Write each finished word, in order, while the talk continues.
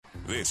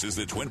This is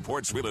the Twin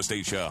Ports Real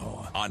Estate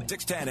Show on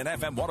 610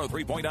 and FM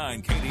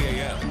 103.9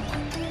 KDAL.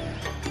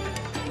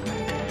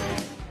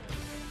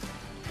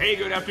 Hey,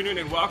 good afternoon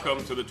and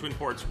welcome to the Twin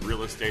Ports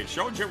Real Estate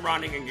Show. Jim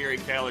Ronning and Gary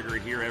Gallagher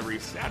here every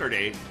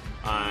Saturday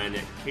on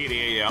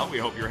KDAL. We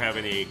hope you're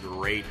having a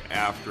great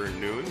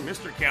afternoon.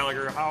 Mr.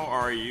 Gallagher, how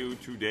are you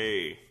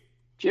today?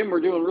 Jim, we're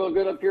doing real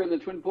good up here in the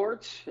Twin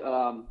Ports.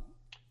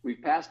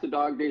 We've passed the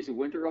dog days of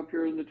winter up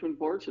here in the Twin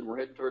Ports, and we're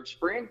heading towards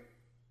spring.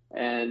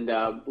 And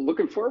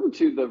looking forward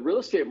to the real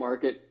estate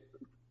market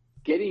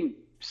getting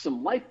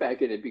some life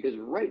back in it, because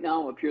right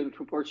now up here in the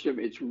Twin Ports, Jim,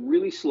 it's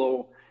really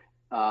slow.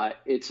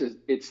 It's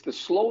the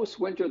slowest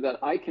winter that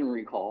I can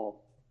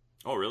recall.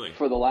 Oh, really?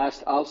 For the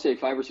last, I'll say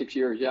 5 or 6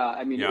 years. Yeah.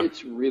 I mean,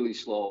 It's really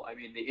slow. I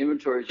mean, the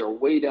inventories are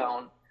way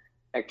down.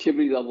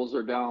 Activity levels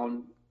are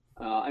down.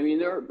 I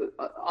mean,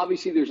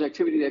 obviously there's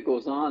activity that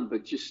goes on,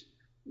 but just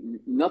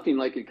nothing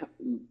like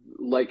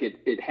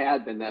it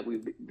had been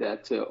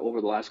that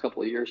over the last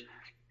couple of years.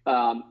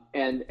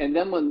 And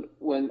then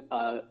when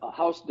a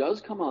house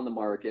does come on the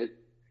market,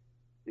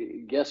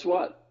 guess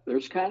what?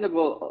 There's kind of a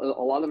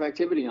lot of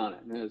activity on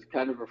it, and it's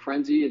kind of a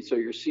frenzy, and so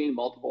you're seeing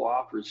multiple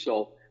offers.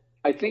 So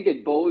I think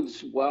it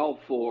bodes well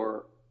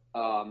for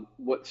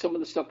what some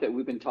of the stuff that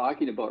we've been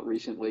talking about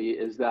recently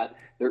is that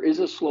there is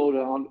a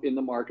slowdown in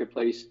the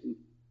marketplace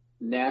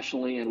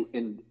nationally and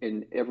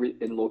in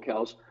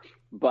locales,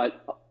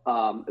 but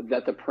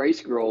that the price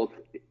growth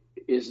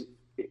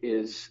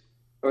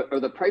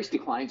or the price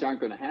declines aren't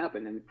going to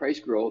happen, and the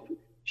price growth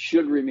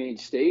should remain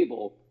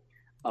stable,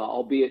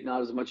 albeit not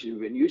as much as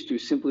we've been used to,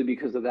 simply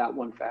because of that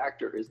one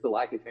factor is the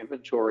lack of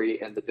inventory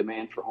and the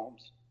demand for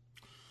homes.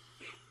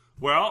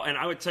 Well, and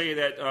I would tell you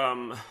that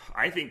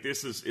I think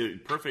this is a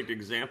perfect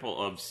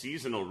example of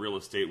seasonal real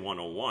estate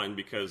 101,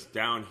 because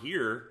down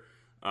here,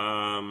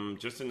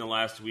 just in the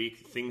last week,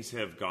 things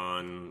have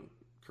gone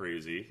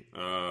crazy.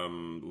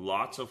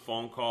 Lots of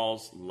phone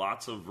calls,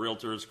 lots of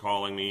realtors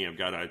calling me. I've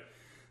got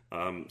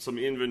some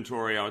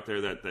inventory out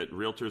there that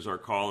realtors are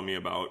calling me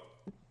about.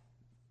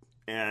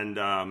 And,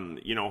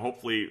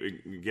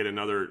 hopefully we get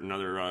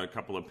another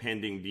couple of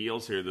pending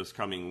deals here this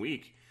coming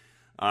week.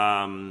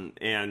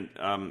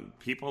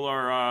 People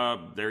are,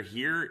 they're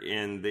here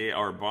and they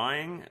are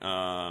buying.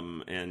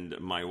 And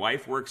my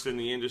wife works in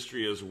the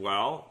industry as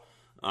well,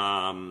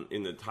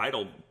 in the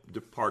title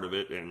part of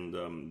it.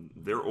 And,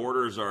 their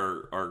orders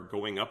are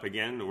going up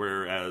again,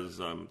 whereas,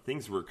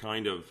 things were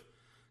kind of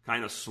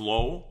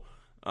slow,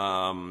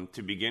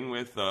 to begin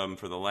with,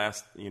 for the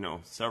last,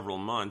 several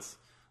months.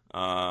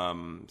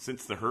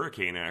 Since the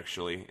hurricane,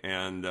 actually,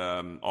 and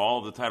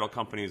all the title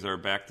companies are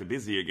back to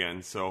busy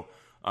again. So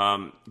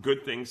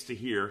good things to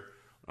hear.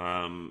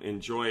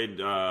 Enjoyed,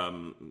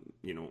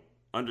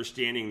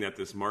 understanding that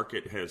this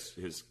market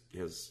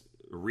has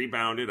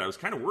rebounded. I was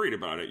kind of worried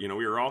about it.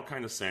 We were all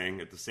kind of saying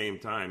at the same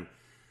time,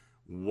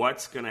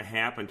 what's going to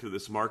happen to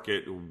this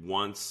market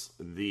once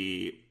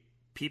the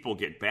people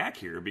get back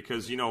here?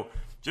 Because,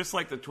 just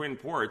like the Twin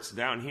Ports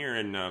down here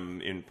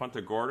in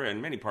Punta Gorda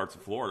and many parts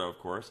of Florida, of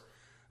course,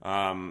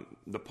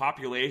 the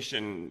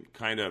population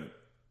kind of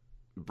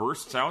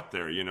bursts out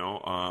there,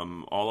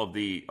 all of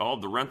the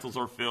rentals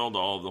are filled,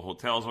 all of the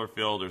hotels are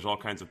filled. There's all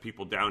kinds of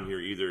people down here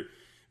either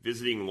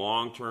visiting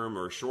long-term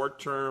or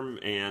short-term.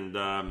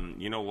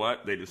 And, you know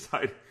what? They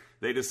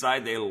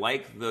decide they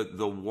like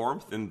the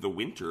warmth in the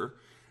winter.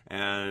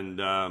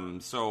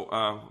 And,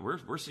 so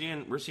we're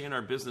seeing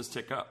our business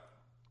tick up.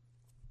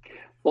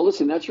 Well,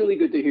 listen, that's really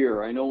good to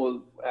hear. I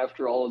know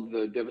after all of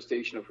the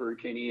devastation of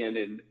Hurricane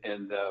Ian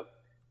and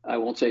I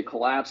won't say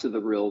collapse of the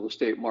real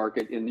estate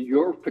market in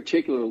your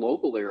particular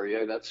local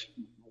area, that's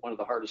one of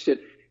the hardest hit.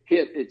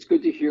 It's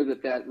good to hear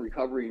that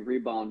recovery and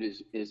rebound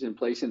is in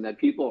place, and that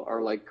people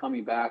are like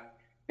coming back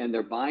and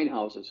they're buying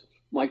houses.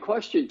 My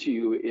question to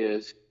you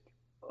is,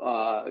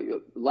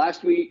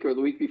 last week or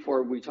the week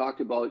before, we talked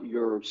about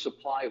your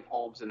supply of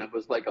homes, and it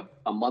was like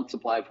a month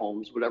supply of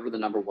homes, whatever the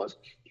number was.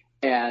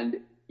 And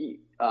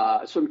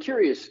so I'm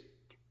curious,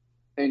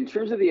 in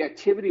terms of the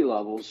activity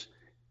levels,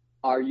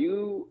 are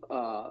you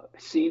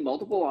seeing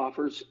multiple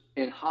offers,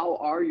 and how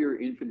are your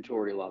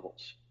inventory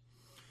levels?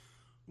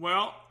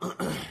 Well,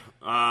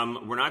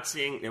 we're not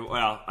seeing,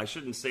 I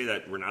shouldn't say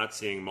that we're not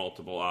seeing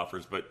multiple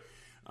offers, but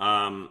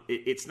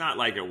it's not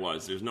like it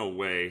was. There's no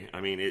way. I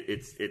mean,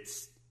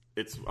 it's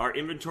our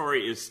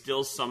inventory is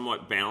still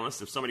somewhat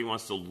balanced. If somebody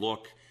wants to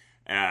look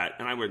at,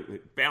 and I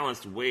would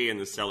balanced way in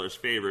the seller's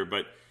favor,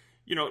 but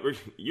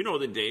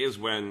the days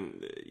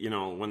when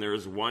there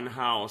is one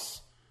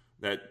house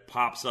that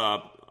pops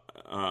up,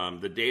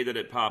 the day that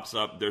it pops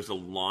up, there's a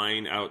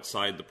line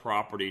outside the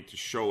property to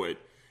show it.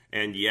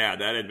 And yeah,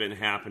 that had been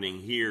happening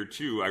here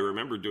too. I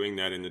remember doing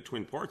that in the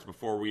Twin Ports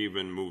before we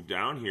even moved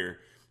down here.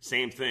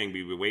 Same thing.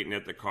 We'd be waiting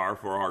at the car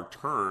for our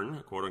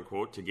turn, quote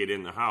unquote, to get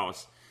in the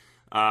house.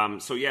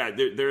 So yeah,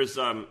 there's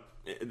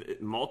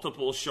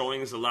multiple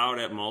showings allowed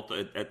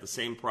at the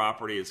same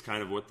property. Is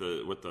kind of what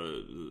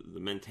the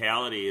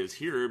mentality is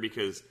here,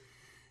 because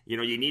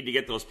you need to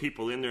get those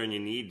people in there, and you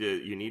need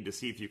to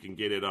see if you can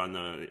get it on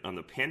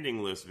the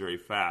pending list very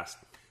fast.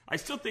 I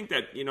still think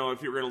that,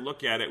 if you're going to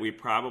look at it, we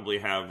probably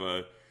have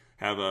a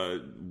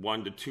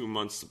 1 to 2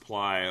 month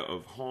supply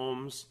of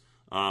homes.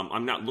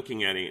 I'm not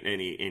looking at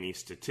any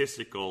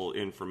statistical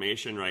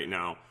information right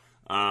now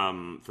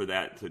for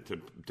that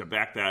to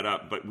back that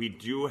up, but we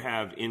do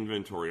have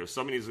inventory. If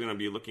somebody's going to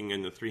be looking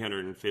in the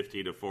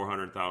 $350,000 to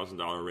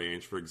 $400,000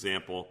 range, for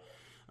example,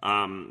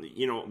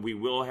 we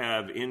will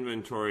have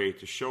inventory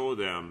to show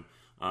them,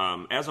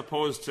 as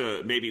opposed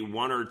to maybe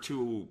 1 or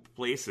 2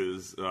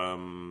 places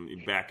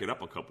back it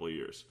up a couple of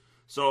years.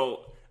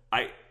 So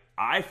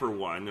I for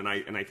one, and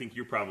I think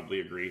you probably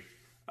agree,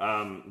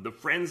 the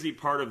frenzy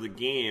part of the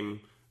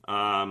game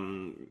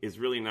is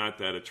really not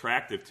that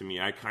attractive to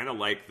me. I kind of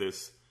like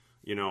this,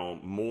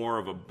 more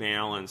of a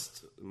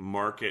balanced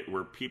market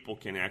where people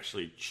can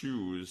actually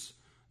choose.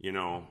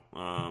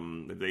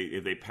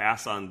 If they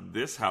pass on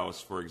this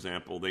house, for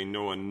example, they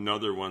know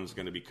another one's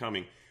going to be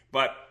coming.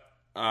 But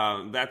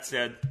that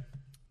said,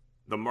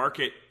 the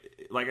market,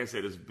 like I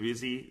said, is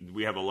busy.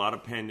 We have a lot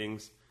of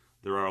pendings.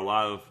 There are a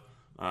lot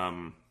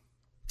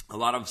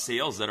of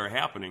sales that are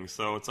happening.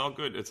 So it's all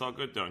good. It's all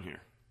good down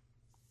here.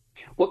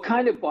 What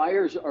kind of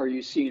buyers are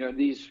you seeing? Are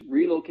these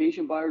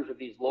relocation buyers? Are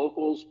these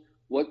locals?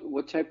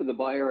 What type of the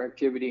buyer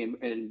activity?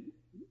 And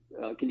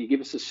can you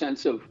give us a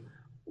sense of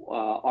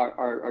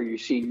are you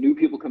seeing new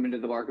people come into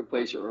the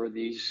marketplace, or are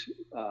these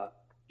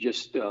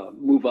just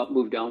move up,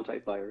 move down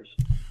type buyers?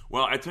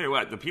 Well, I tell you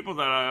what, the people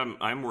that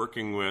I'm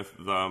working with,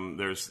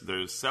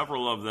 there's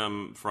several of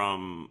them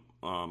from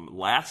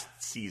last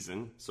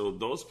season. So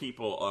those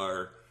people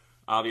are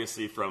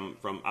obviously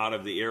from out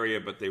of the area,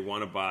 but they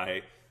want to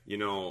buy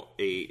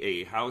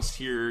a house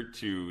here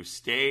to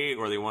stay,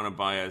 or they want to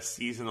buy a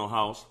seasonal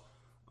house.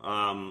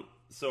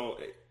 So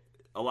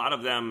a lot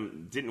of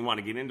them didn't want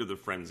to get into the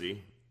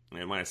frenzy.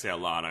 And when I say a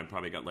lot, I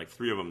probably got like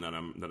 3 of them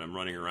that I'm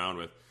running around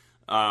with.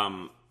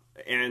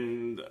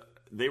 And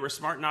they were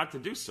smart not to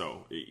do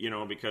so,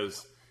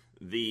 because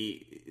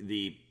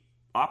the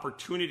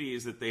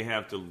opportunities that they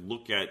have to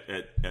look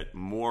at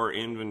more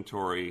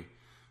inventory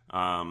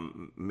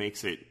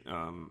makes it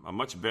a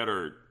much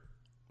better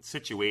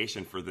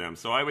situation for them.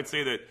 So I would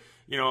say that,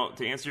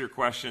 to answer your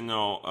question,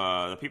 though,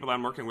 the people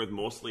I'm working with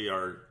mostly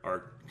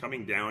are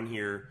coming down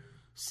here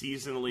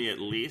seasonally at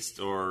least,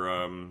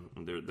 or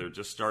they're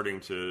just starting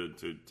to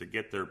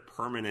get their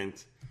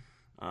permanent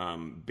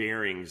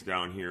bearings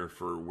down here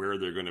for where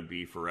they're going to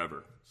be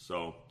forever.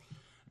 So,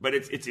 but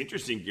it's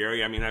interesting,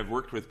 Gary. I mean, I've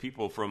worked with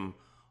people from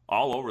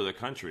all over the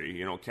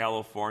country,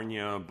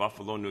 California,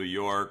 Buffalo, New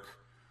York,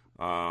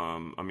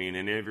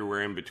 and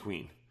everywhere in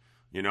between.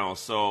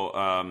 So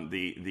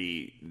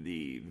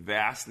the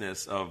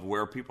vastness of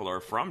where people are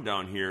from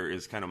down here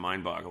is kind of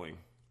mind-boggling.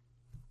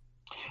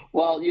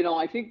 Well,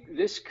 I think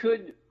this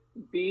could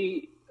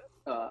be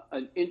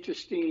an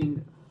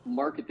interesting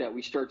market that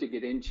we start to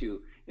get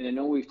into. And I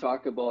know we've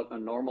talked about a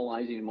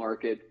normalizing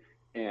market,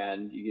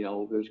 and,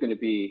 there's going to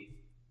be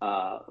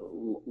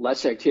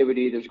less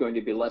activity, there's going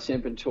to be less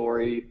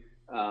inventory,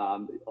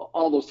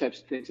 all those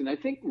types of things. And I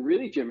think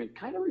really, Jim, it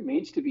kind of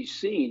remains to be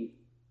seen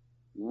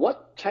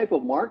what type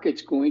of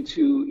market's going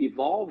to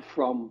evolve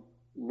from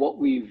what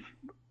we've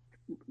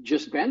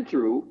just been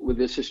through with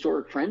this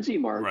historic frenzy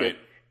market, right,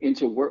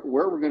 into where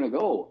we're going to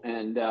go.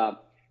 And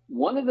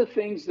one of the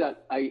things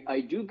that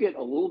I do get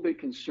a little bit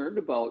concerned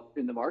about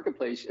in the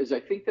marketplace is I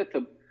think that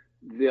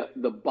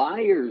the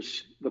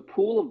buyers, the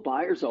pool of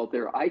buyers out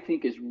there, I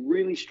think is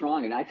really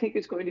strong. And I think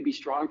it's going to be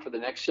strong for the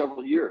next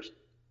several years.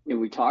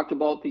 We talked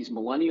about these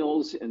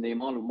millennials and the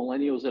amount of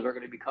millennials that are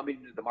going to be coming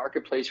into the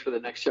marketplace for the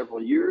next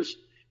several years,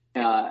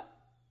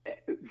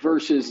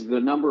 versus the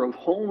number of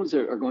homes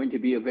that are going to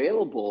be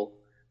available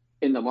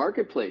in the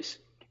marketplace.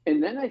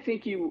 And then I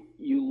think you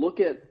look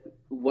at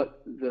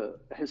what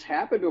has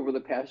happened over the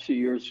past few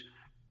years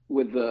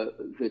with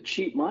the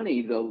cheap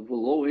money, the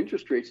low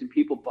interest rates, and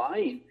people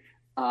buying.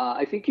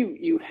 I think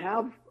you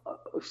have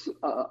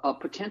a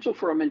potential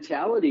for a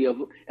mentality of,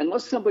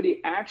 unless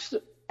somebody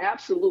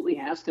absolutely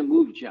has to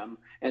move, Jim,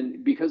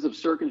 and because of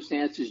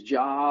circumstances,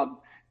 job,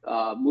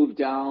 move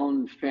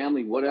down,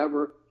 family,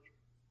 whatever,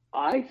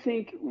 I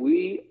think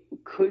we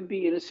could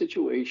be in a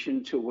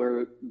situation to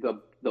where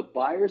the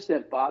buyers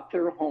that bought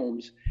their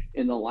homes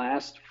in the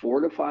last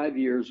 4 to 5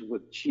 years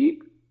with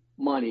cheap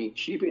money,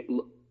 cheap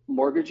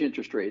mortgage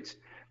interest rates,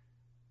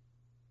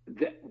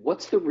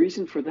 what's the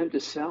reason for them to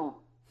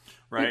sell?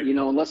 Right.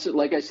 Unless,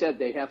 like I said,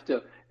 they have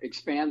to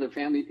expand their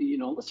family,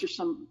 unless there's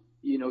some,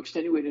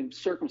 extenuating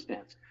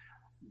circumstance.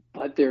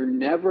 But they're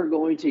never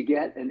going to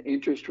get an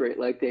interest rate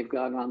like they've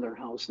got on their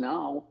house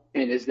now.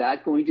 And is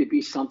that going to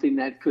be something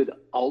that could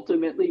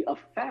ultimately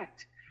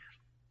affect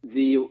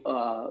their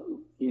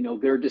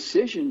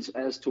decisions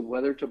as to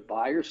whether to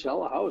buy or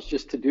sell a house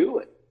just to do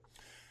it?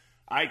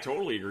 I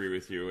totally agree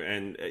with you.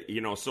 And,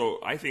 so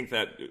I think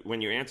that when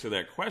you answer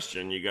that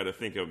question, you got to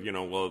think of,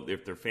 well,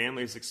 if their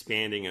family's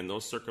expanding and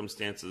those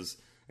circumstances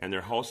and their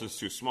house is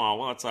too small,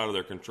 well, it's out of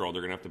their control.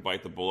 They're going to have to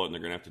bite the bullet and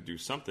they're going to have to do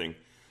something.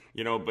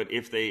 But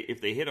if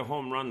they hit a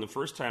home run the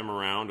first time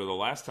around or the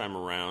last time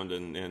around,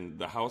 and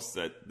the house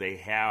that they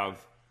have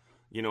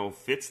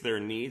fits their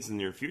needs and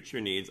their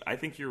future needs, I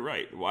think you're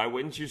right. Why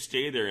wouldn't you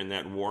stay there in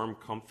that warm,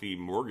 comfy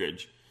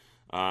mortgage,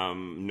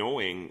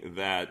 knowing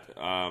that,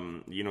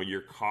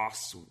 your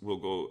costs will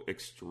go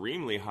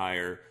extremely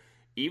higher,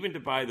 even to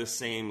buy the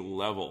same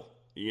level,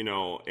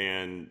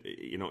 and,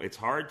 it's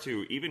hard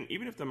to, even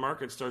if the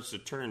market starts to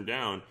turn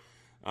down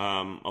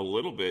a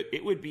little bit,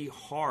 it would be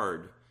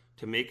hard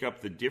to make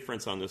up the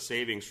difference on the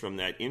savings from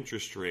that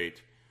interest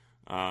rate,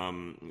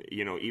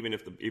 even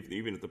if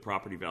the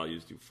property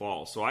values do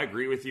fall. So I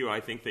agree with you. I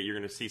think that you're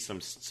going to see some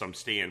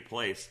stay in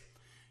place.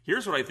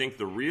 Here's what I think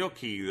the real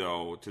key,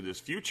 though, to this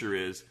future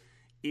is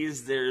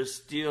there's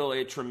still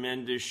a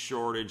tremendous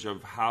shortage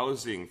of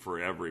housing for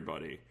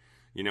everybody.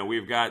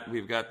 We've got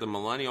the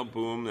millennial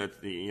boom that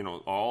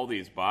all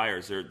these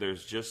buyers,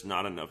 there's just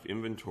not enough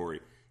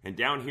inventory. And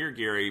down here,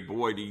 Gary,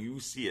 boy, do you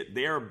see it.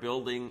 They are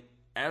building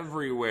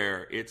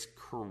everywhere. It's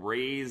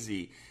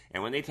crazy.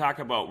 And when they talk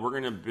about we're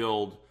going to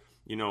build,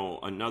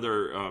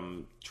 another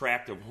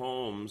tract of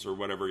homes or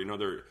whatever, we're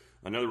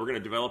going to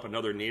develop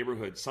another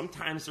neighborhood.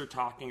 Sometimes they're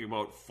talking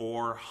about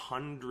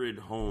 400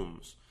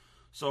 homes.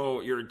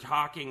 So you're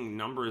talking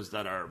numbers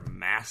that are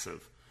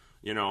massive,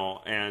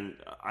 and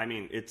I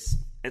mean, it's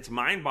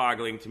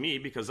mind-boggling to me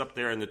because up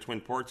there in the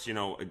Twin Ports,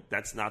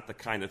 that's not the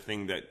kind of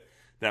thing that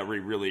we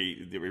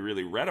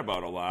really read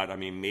about a lot. I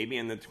mean, maybe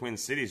in the Twin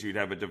Cities you'd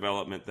have a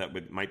development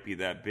that might be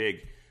that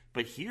big,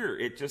 but here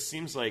it just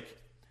seems like,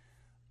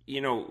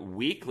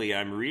 weekly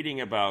I'm reading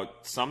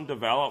about some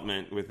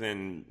development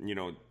within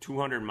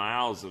 200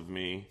 miles of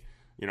me.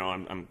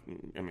 I'm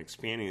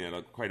expanding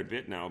that quite a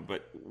bit now,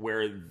 but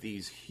where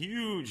these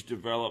huge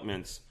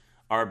developments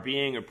are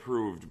being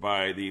approved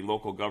by the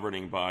local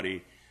governing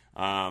body,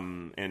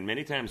 and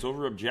many times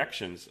over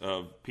objections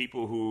of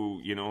people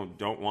who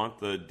don't want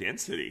the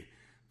density.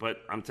 But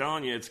I'm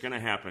telling you, it's going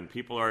to happen.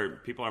 People are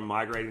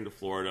migrating to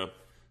Florida,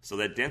 so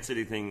that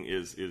density thing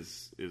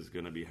is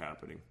going to be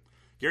happening.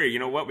 Gary, you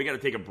know what? We got to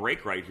take a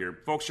break right here.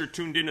 Folks, you're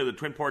tuned into the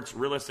Twin Ports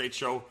Real Estate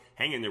Show.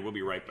 Hang in there. We'll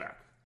be right back.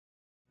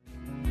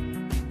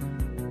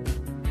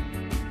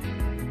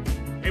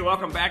 Hey,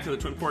 welcome back to the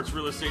Twin Ports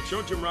Real Estate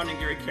Show. Jim Ronding,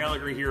 Gary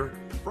Calgary here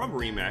from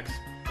RE/MAX.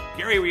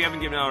 Gary, we haven't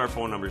given out our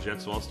phone numbers yet,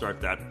 so I'll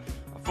start that.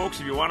 Folks,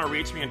 if you want to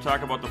reach me and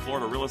talk about the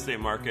Florida real estate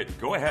market,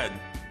 go ahead.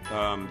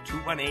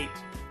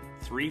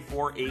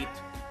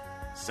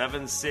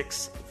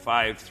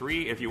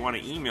 218-348-7653. If you want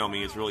to email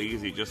me, it's really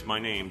easy. Just my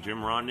name,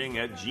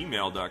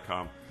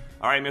 jimronding@gmail.com.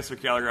 All right,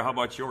 Mr. Calgary, how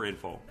about your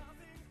info?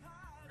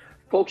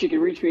 Folks, you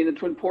can reach me in the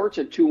Twin Ports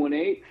at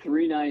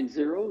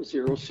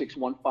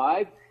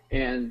 218-390-0615.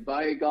 And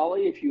by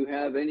golly, if you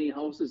have any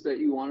houses that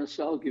you want to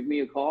sell, give me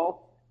a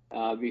call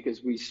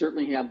because we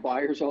certainly have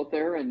buyers out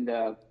there, and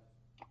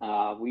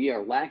we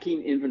are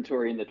lacking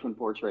inventory in the Twin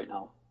Ports right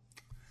now.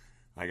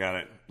 I got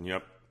it.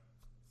 Yep.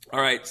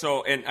 All right.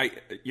 So, and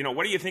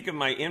what do you think of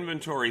my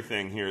inventory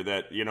thing here?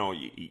 That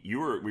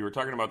we were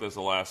talking about this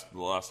the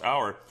last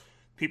hour.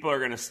 People are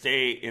going to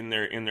stay in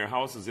their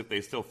houses if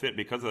they still fit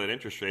because of that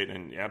interest rate,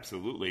 and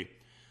absolutely.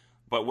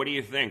 But what do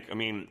you think? I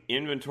mean,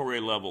 inventory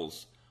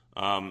levels.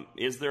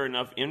 Is there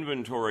enough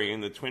inventory in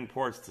the Twin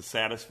Ports to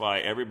satisfy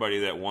everybody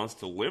that wants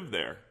to live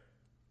there?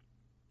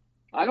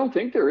 I don't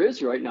think there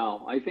is right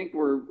now. I think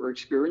we're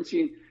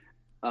experiencing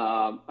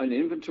an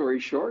inventory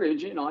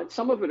shortage.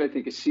 Some of it I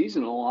think is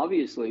seasonal,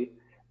 obviously,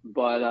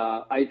 but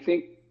I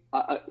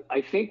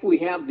think we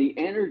have the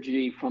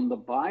energy from the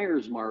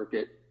buyer's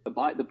market,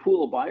 the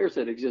pool of buyers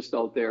that exist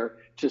out there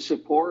to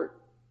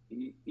support,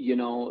 the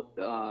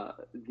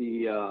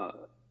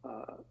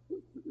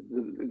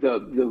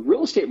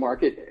real estate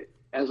market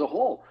as a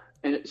whole.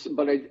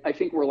 But I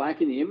think we're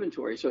lacking the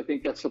inventory. So I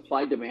think that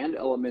supply demand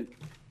element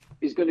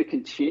is going to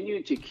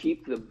continue to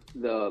keep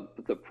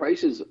the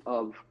prices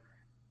of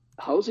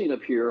housing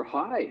up here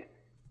high.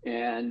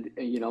 And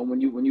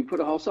when you put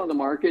a house on the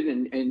market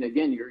and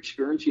again, you're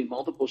experiencing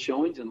multiple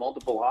showings and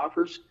multiple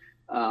offers,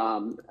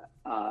 that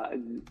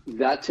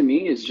to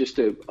me is just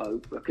a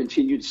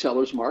continued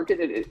seller's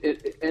market.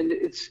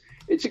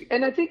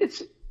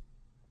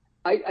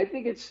 I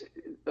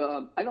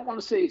don't want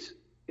to say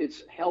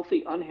it's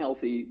healthy,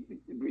 unhealthy,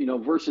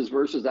 versus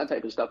that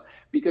type of stuff,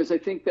 because I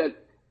think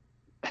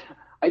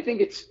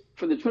it's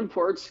for the Twin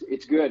Ports,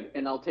 it's good,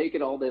 and I'll take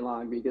it all day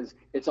long because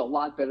it's a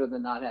lot better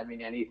than not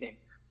having anything.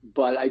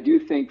 But I do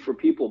think for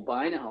people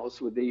buying a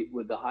house with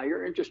the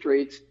higher interest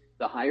rates,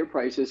 the higher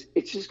prices,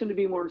 it's just going to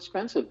be more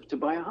expensive to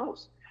buy a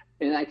house.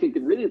 And I think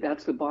that really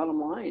that's the bottom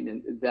line,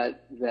 and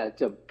that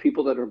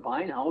people that are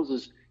buying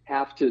houses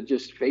have to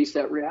just face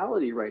that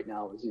reality right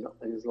now.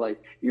 Is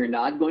like, you're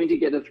not going to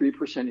get a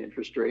 3%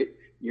 interest rate.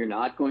 You're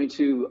not going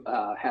to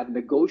have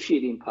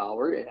negotiating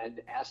power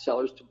and ask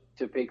sellers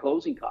to pay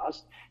closing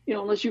costs,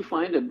 unless you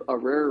find a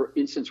rare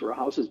instance where a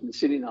house has been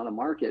sitting on the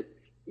market,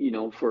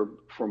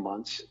 for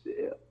months.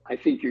 I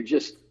think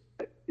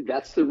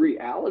that's the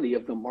reality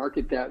of the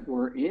market that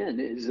we're in,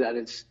 is that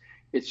it's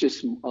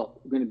just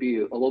going to be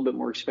a little bit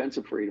more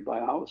expensive for you to buy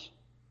a house.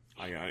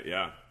 I got it,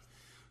 yeah.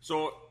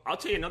 So I'll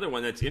tell you another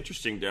one that's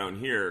interesting down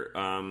here,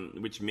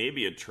 which may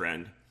be a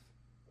trend.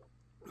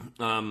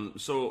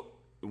 So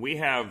we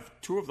have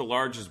two of the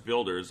largest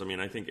builders. I mean,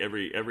 I think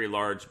every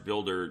large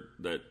builder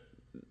that,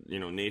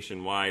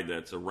 nationwide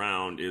that's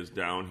around is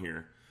down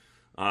here.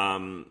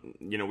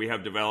 We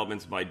have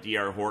developments by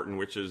D.R. Horton,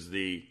 which is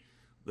the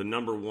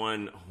number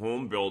one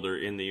home builder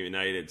in the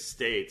United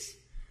States.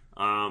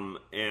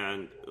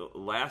 And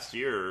last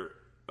year,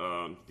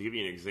 to give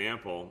you an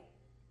example,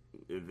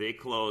 they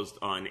closed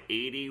on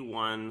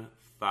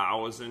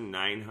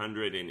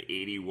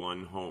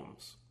 81,981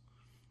 homes,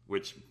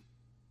 which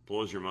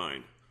blows your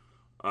mind.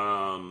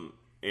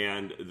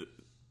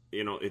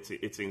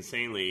 It's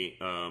insanely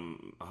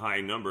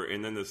high number.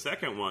 And then the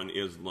second one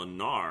is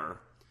Lennar,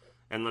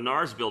 and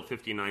Lennar's built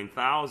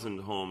 59,000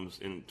 homes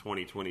in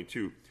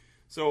 2022.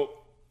 So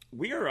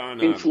we are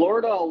on in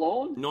Florida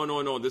alone.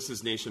 No. This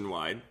is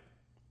nationwide.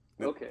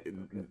 Okay.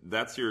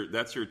 That's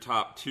your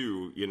top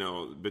two.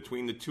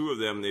 Between the two of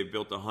them, they've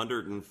built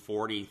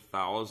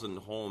 140,000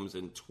 homes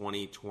in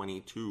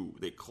 2022.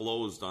 They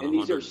closed on. And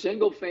these are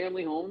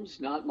single-family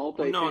homes, not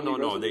multi-family.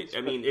 No. It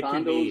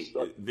can be.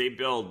 They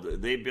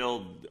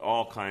build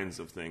all kinds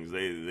of things.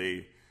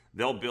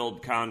 They'll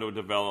build condo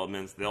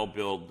developments. They'll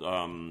build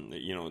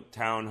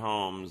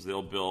townhomes.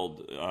 They'll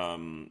build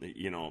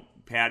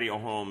patio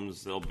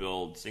homes. They'll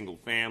build single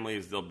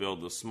families. They'll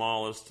build the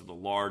smallest to the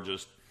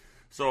largest.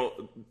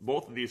 So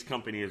both of these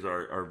companies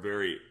are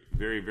very,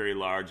 very, very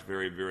large,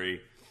 very,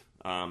 very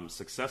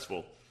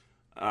successful.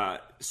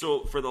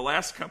 So for the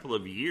last couple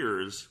of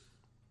years,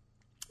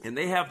 and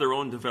they have their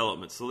own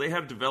developments. So they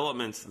have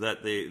developments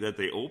that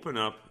they open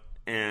up,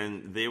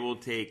 and they will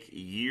take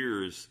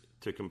years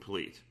to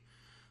complete.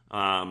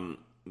 And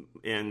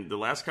the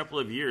last couple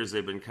of years,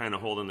 they've been kind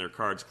of holding their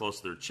cards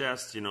close to their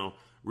chest.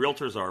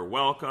 Realtors are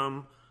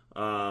welcome.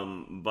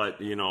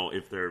 But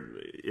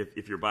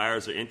if your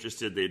buyers are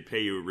interested, they'd pay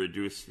you a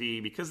reduced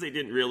fee because they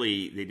didn't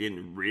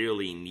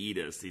really need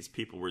us. These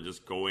people were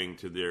just going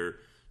to their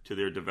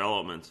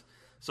developments.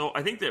 So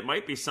I think there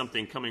might be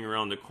something coming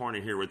around the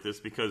corner here with this,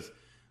 because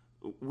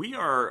we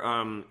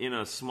are in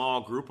a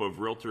small group of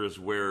realtors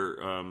where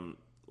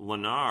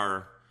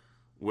Lennar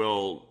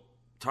will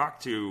talk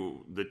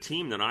to the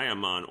team that I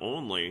am on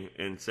only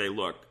and say,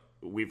 look,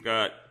 we've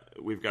got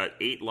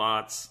 8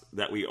 lots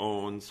that we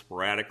own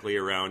sporadically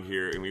around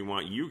here, and we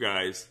want you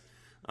guys,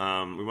 we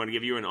want to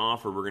give you an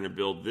offer. We're going to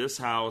build this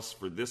house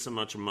for this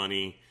much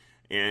money,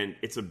 and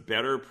it's a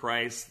better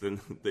price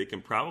than they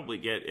can probably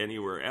get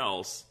anywhere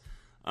else.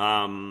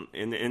 And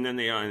then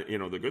they,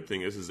 the good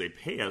thing is they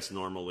pay us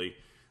normally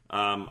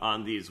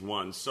on these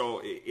ones.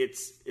 So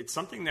it's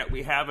something that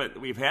we've had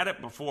it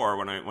before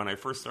when I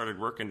first started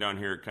working down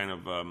here, kind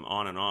of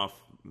on and off,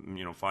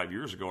 5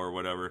 years ago or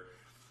whatever.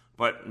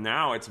 But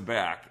now it's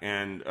back,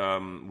 and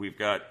we've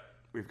got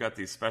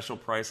these special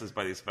prices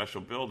by these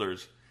special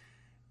builders,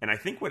 and I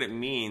think what it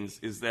means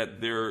is that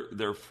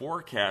they're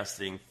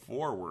forecasting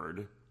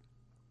forward,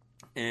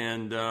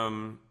 and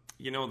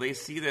they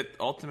see that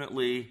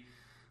ultimately,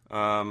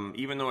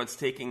 even though it's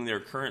taking their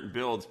current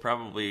builds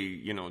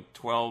probably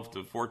 12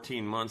 to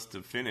 14 months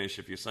to finish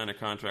if you sign a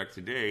contract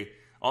today,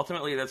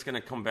 ultimately that's going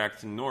to come back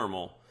to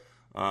normal.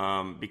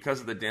 Because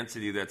of the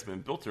density that's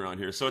been built around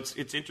here. So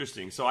it's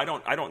interesting. So I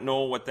don't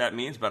know what that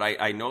means, but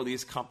I know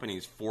these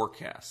companies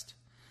forecast.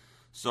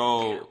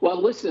 So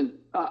well, listen,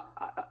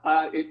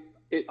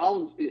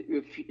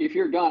 if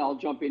you're done, I'll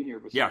jump in here.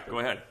 Yeah, go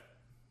ahead.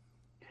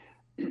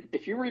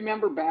 If you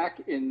remember back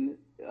in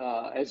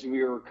as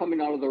we were coming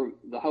out of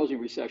the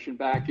housing recession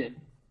back in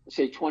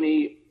say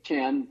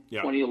 2010,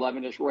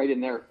 2011ish, right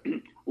in there,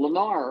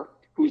 Lennar,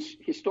 who's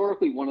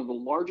historically one of the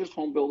largest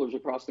home builders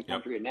across the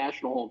country, a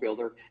national home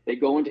builder. They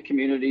go into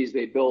communities,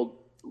 they build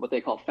what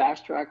they call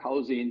fast track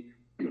housing,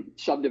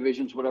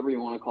 subdivisions, whatever you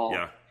want to call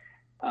it.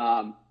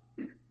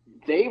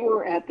 They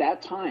were at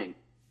that time,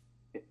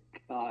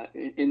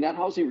 in that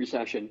housing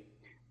recession,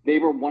 they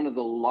were one of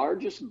the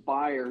largest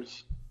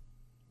buyers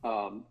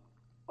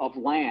of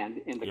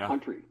land in the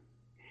country.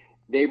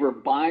 They were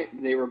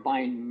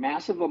buying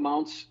massive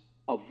amounts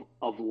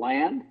of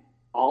land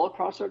all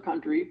across our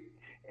country.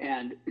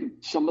 And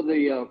some of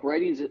the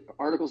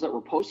articles that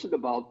were posted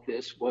about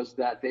this was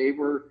that they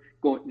were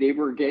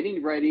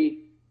getting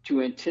ready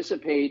to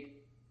anticipate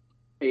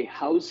new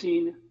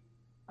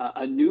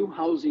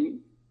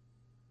housing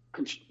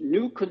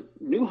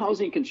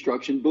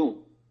construction boom.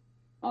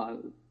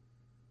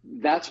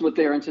 That's what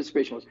their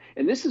anticipation was.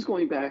 And this is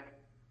going back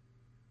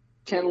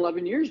 10,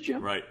 11 years,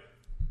 Jim. Right.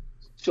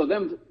 So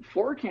them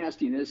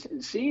forecasting this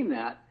and seeing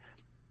that,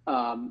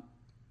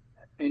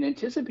 and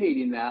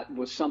anticipating that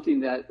was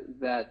something that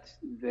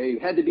they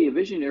had to be a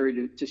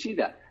visionary to see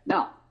that.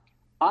 Now,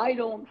 I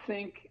don't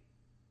think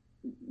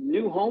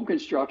new home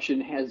construction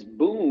has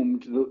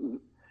boomed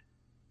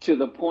to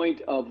the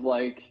point of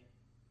like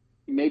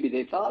maybe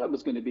they thought it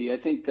was going to be. I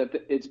think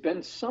that it's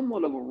been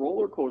somewhat of a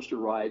roller coaster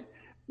ride,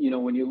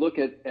 when you look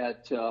at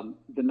the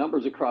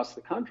numbers across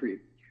the country.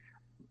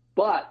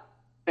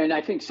 And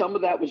I think some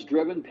of that was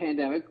driven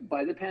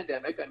by the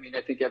pandemic. I mean,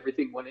 I think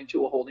everything went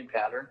into a holding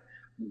pattern.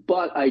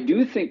 But I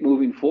do think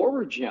moving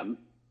forward, Jim,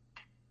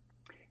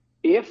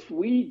 if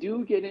we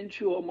do get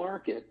into a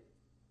market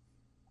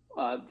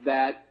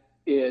that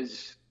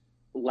is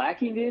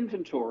lacking the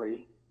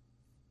inventory,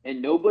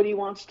 and nobody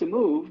wants to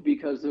move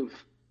because of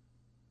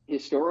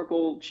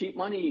historical cheap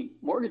money,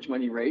 mortgage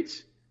money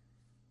rates,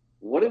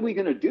 what are we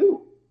going to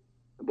do?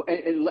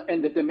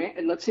 And the demand,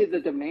 and let's say the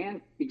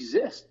demand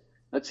exists.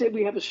 Let's say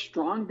we have a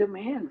strong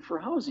demand for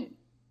housing.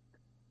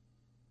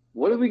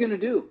 What are we going to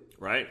do?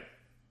 Right.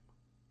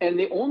 And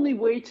the only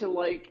way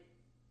to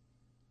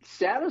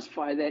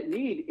satisfy that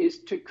need is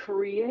to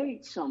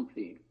create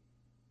something.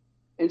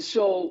 And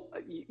so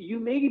you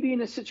may be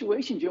in a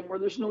situation, Jim, where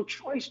there's no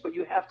choice, but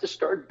you have to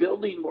start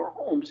building more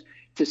homes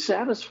to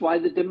satisfy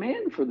the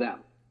demand for them.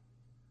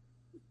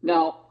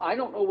 Now, I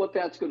don't know what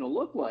that's going to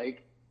look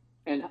like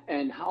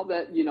and how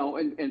that,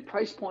 and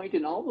price point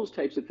and all those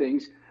types of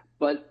things.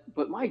 But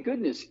my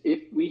goodness,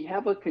 if we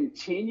have a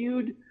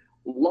continued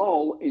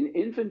lull in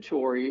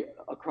inventory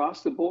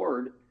across the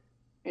board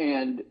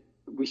and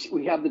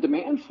we have the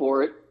demand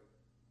for it,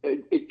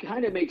 it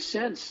kind of makes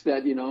sense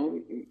that,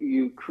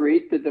 you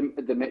create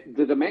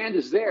the demand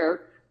is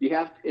there, you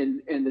have,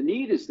 and the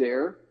need is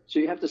there, so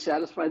you have to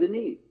satisfy the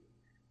need.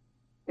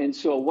 And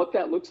so what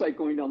that looks like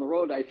going down the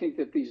road, I think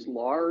that these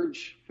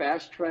large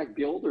fast track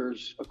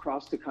builders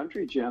across the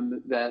country,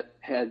 Jim, that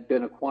had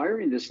been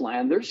acquiring this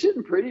land, they're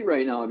sitting pretty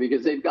right now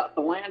because they've got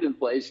the land in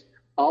place.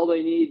 All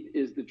they need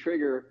is the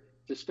trigger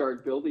to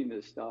start building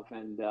this stuff.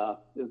 And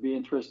it'll be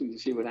interesting to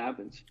see what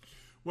happens.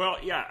 Well,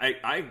 yeah,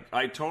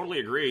 I totally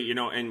agree.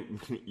 And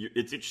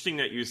it's interesting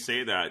that you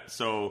say that.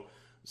 So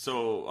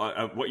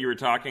what you were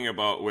talking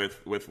about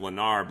with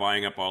Lennar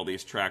buying up all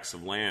these tracts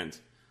of land,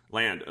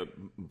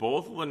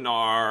 both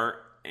Lennar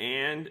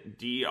and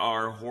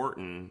D.R.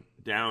 Horton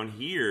down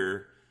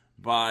here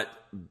bought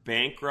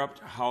bankrupt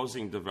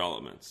housing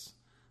developments.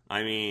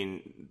 I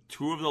mean,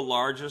 two of the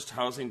largest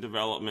housing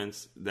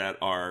developments that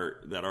are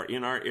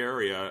in our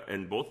area,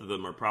 and both of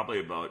them are probably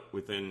about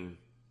within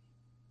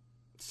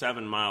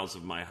 7 miles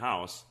of my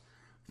house.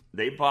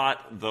 They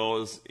bought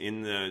those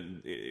in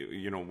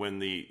when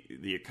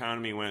the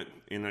economy went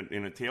in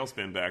a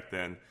tailspin back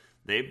then.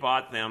 They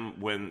bought them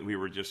when we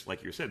were just,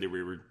 like you said,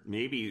 we were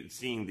maybe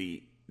seeing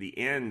the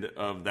end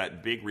of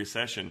that big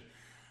recession,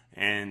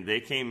 and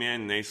they came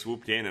in, they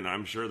swooped in, and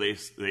I'm sure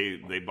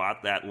they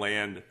bought that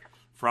land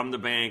from the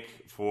bank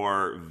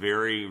for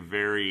very,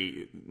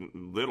 very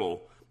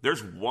little.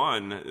 There's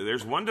one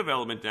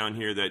development down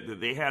here that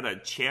they had a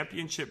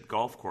championship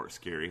golf course,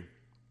 Gary.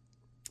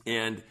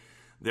 And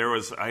there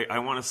was, I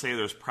want to say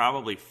there's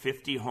probably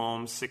 50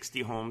 homes,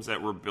 60 homes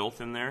that were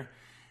built in there.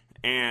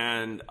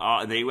 And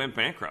they went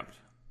bankrupt.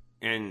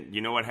 And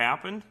you know what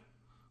happened?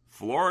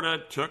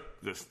 Florida took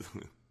this,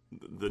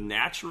 the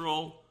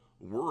natural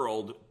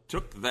world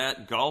took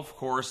that golf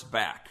course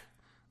back.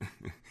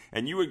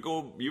 And you would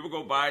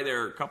go by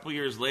there a couple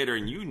years later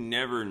and you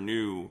never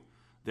knew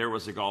there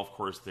was a golf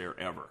course there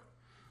ever.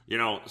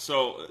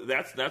 So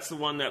that's the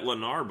one that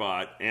Lennar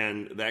bought,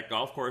 and that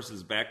golf course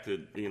is back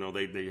to,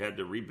 they had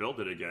to rebuild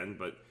it again,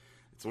 but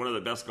it's one of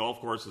the best golf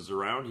courses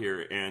around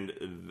here, and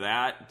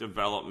that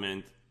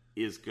development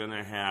is going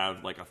to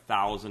have like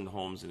 1,000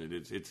 homes in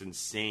it. It's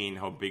insane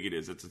how big it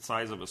is. It's the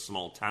size of a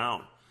small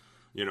town,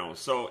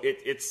 so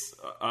it's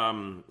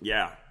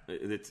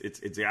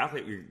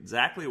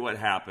exactly what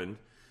happened.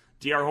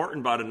 D.R.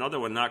 Horton bought another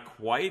one, not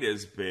quite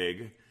as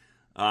big.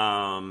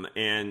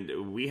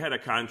 And we had a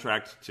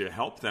contract to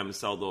help them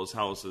sell those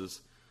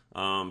houses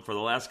for the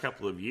last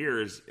couple of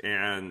years,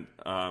 and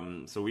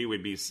so we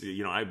would be,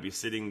 I'd be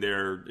sitting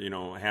there,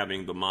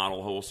 having the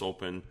model house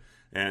open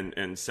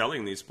and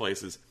selling these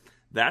places.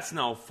 That's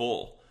now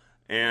full,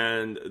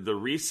 and the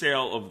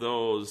resale of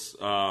those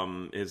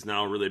has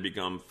now really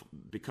become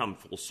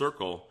full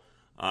circle.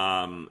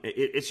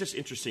 It's just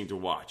interesting to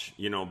watch.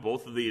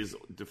 Both of these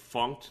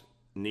defunct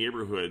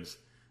neighborhoods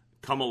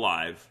come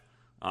alive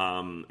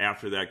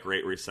after that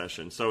Great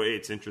Recession. So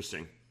it's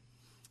interesting.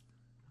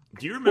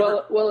 Do you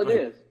remember? Well, it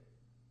is.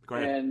 Go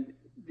ahead. And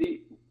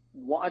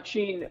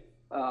watching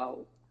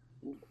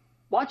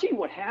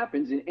what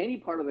happens in any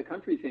part of the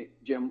country,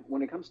 Jim,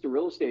 when it comes to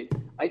real estate,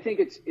 I think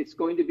it's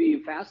going to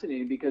be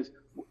fascinating because,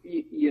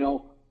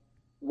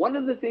 one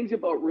of the things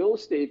about real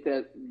estate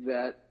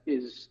that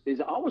is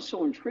always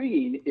so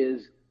intriguing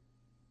is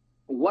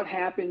what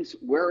happens,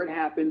 where it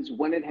happens,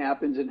 when it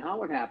happens, and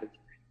how it happens.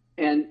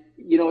 And,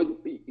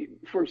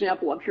 for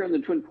example, up here in the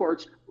Twin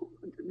Ports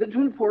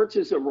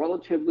is a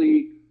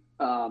relatively,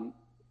 I'm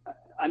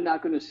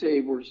not going to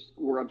say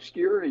we're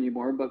obscure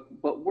anymore,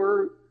 but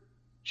we're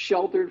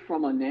sheltered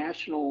from a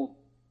national,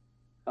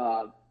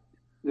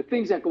 the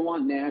things that go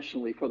on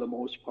nationally for the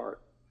most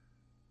part.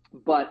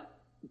 But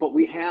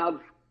we have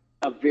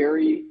a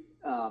very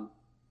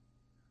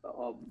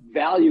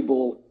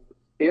valuable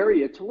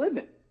area to live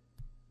in,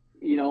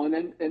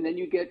 and then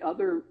you get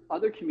other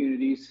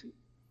communities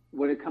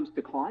when it comes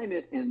to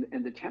climate and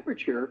the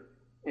temperature,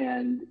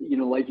 and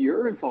like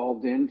you're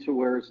involved in, to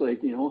where it's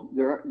like,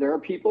 there are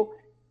people,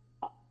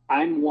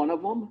 I'm one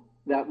of them,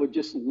 that would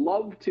just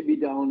love to be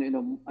down in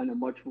a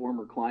much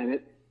warmer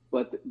climate,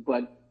 but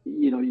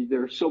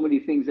there are so many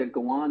things that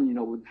go on,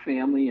 with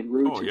family and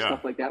roots and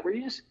stuff like that, where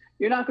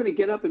you're not going to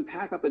get up and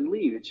pack up and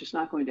leave. It's just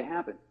not going to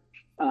happen.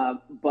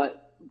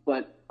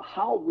 But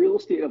how real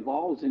estate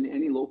evolves in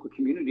any local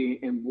community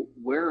and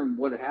where and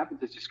what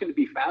happens, it's just going to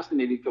be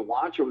fascinating to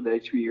watch over the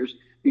next few years,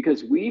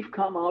 because we've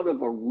come out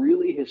of a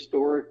really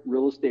historic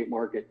real estate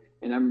market.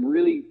 And I'm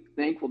really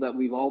thankful that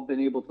we've all been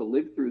able to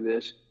live through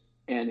this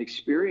and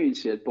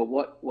experience it. But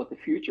what the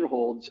future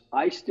holds,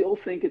 I still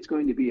think it's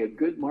going to be a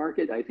good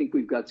market. I think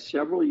we've got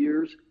several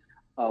years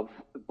of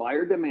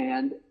buyer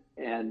demand,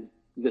 and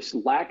this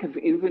lack of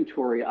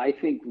inventory, I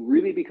think,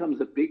 really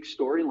becomes a big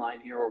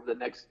storyline here over the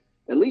next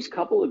at least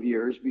couple of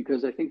years,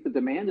 because I think the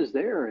demand is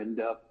there, and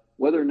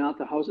whether or not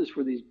the houses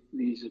for these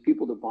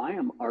people to buy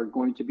them are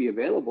going to be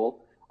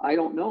available, I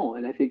don't know.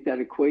 And I think that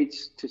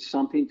equates to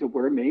something to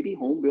where maybe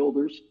home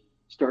builders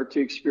start to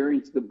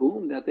experience the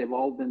boom that they've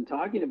all been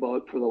talking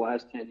about for the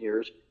last 10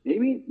 years.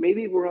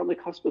 Maybe we're on the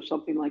cusp of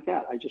something like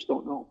that. I just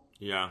don't know.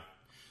 Yeah.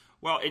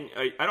 Well, and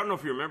I don't know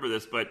if you remember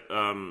this, but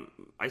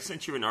I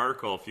sent you an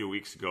article a few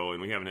weeks ago,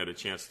 and we haven't had a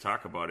chance to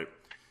talk about it.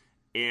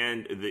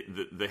 And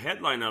the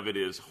headline of it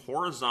is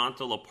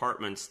 "Horizontal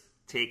Apartments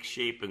Take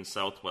Shape in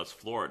Southwest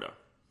Florida." Do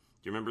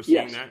you remember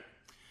seeing that?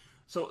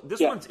 So this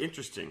one's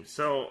interesting.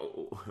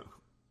 So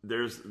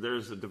there's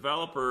a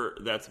developer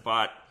that's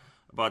bought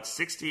about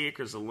 60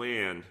 acres of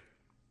land,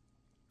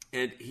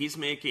 and he's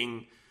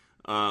making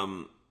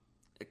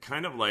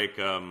kind of like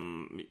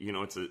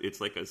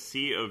it's like a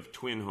sea of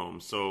twin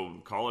homes. So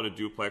call it a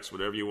duplex,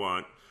 whatever you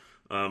want.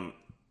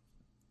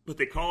 But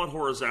they call it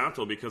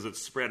horizontal because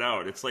it's spread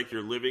out. It's like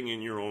you're living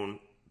in your own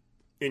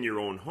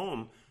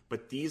home,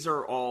 but these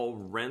are all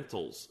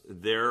rentals.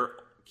 They're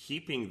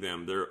keeping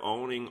them. They're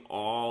owning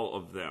all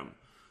of them.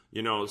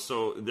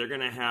 So they're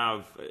going to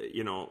have,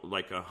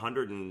 like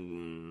 100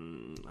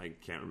 and I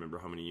can't remember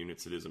how many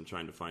units it is. I'm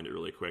trying to find it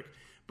really quick.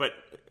 But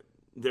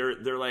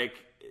they're like,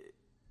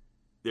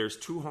 there's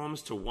 2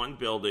 homes to 1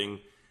 building.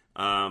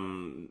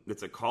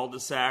 It's a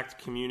cul-de-sac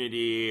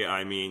community.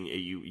 I mean,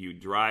 you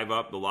drive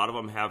up. A lot of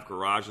them have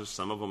garages.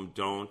 Some of them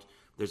don't.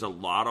 There's a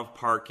lot of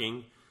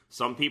parking.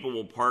 Some people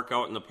will park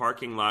out in the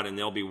parking lot, and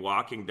they'll be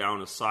walking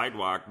down a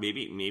sidewalk,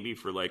 maybe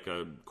for like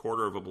a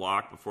quarter of a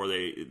block before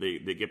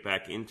they get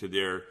back into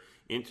their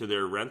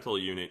rental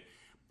unit.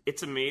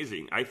 It's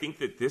amazing. I think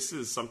that this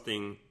is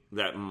something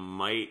that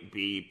might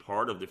be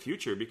part of the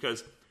future,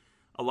 because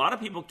a lot of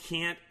people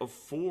can't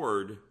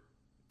afford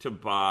to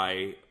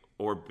buy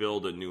or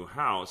build a new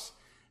house,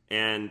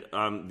 and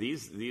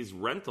these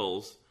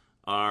rentals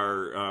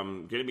are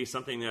going to be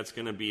something that's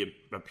going to be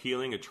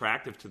appealing,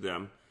 attractive to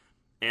them.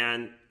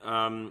 And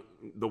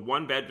the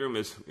 1 bedroom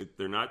is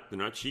they're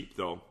not cheap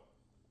though.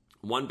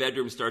 1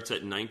 bedroom starts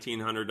at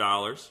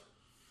 $1,900,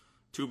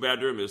 2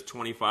 bedroom is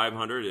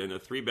 $2,500, and a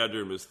 3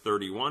 bedroom is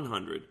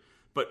 $3,100.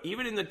 But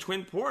even in the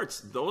Twin Ports,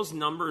 those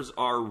numbers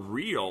are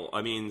real.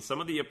 I mean, some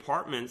of the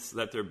apartments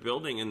that they're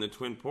building in the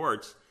Twin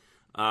Ports,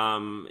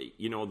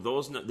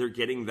 they're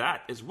getting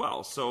that as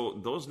well. So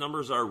those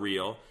numbers are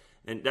real.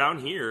 And down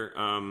here,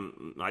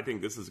 I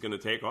think this is going to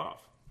take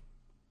off.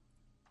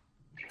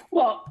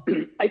 Well,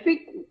 I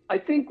think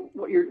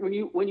when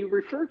you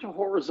refer to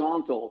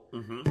horizontal,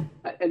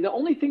 and the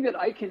only thing that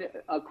I can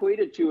equate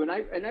it to, and I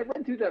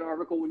read through that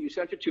article when you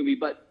sent it to me,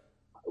 but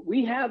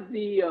we have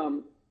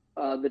the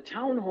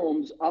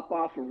townhomes up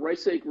off of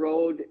Rice Lake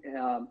Road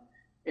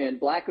and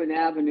Blackman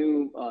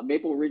Avenue,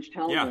 Maple Ridge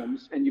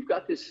townhomes, and you've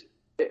got this.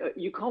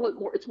 You call it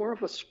more. It's more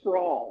of a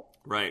sprawl,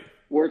 right?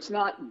 Where it's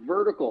not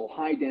vertical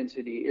high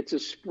density; it's a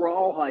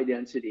sprawl high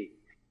density.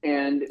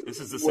 And this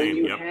is the same.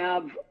 When you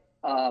have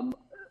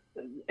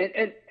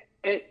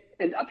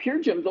and up here,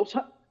 Jim,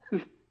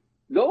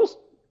 those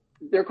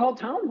they're called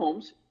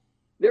townhomes.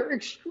 They're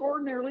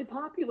extraordinarily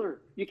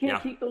popular. You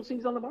can't keep those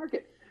things on the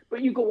market.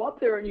 But you go up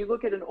there and you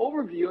look at an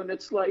overview, and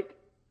it's like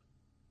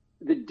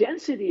the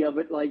density of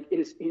it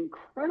is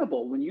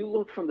incredible. When you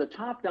look from the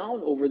top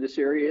down over this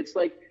area, it's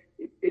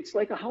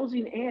like a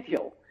housing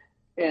anthill,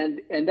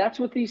 and that's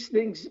what these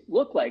things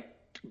look like.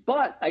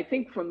 But I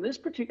think from this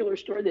particular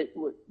story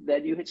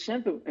that you had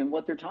sent and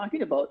what they're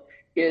talking about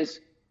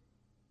is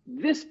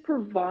this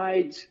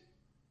provides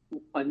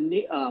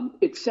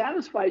it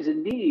satisfies a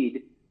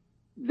need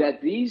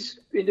that these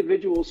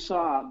individuals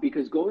saw,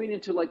 because going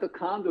into like a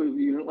condo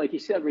unit, like you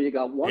said, where you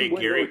got one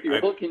window, Gary,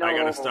 you're looking out I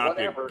gotta over stop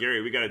whatever. you.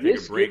 Gary, we got to take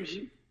a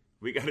break.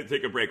 We got to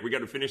take a break. We got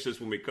to finish this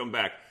when we come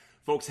back.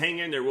 Folks, hang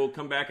in there. We'll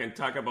come back and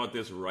talk about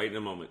this right in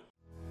a moment.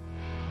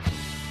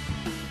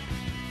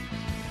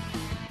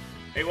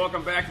 Hey,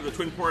 welcome back to the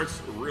Twin Ports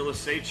Real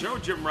Estate Show.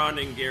 Jim Rond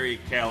and Gary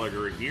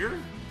Gallagher here.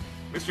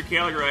 Mr.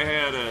 Gallagher, I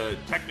had a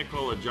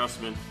technical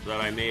adjustment that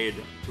I made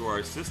to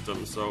our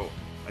system, so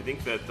I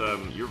think that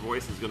your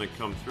voice is going to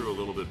come through a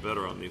little bit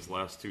better on these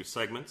last 2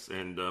 segments,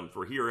 and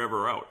for Here,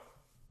 Ever, Out.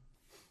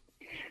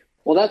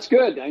 Well, that's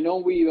good. I know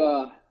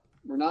we're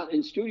not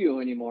in studio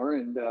anymore,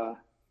 and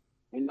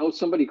I know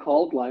somebody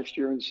called last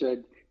year and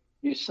said,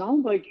 "You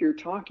sound like you're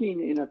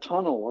talking in a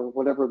tunnel," or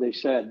whatever they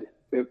said.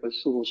 It was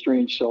a little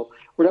strange. So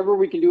whatever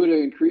we can do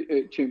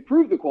to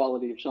improve the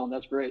quality of sound,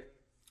 that's great.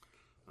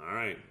 All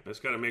right.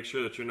 Just got to make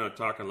sure that you're not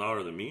talking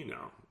louder than me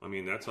now. I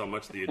mean, that's how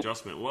much the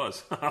adjustment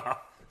was.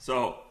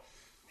 So,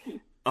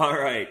 all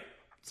right.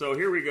 So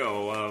here we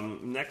go.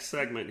 Next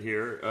segment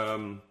here.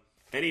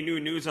 Any new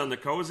news on the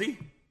Cozy?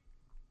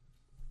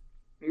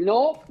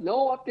 No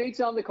updates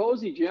on the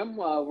Cozy, Jim.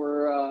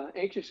 We're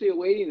anxiously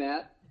awaiting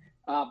that.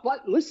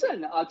 But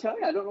listen, I'll tell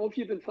you, I don't know if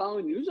you've been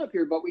following news up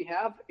here, but we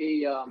have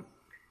a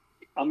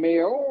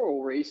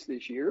mayoral race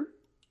this year.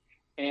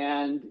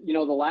 And, the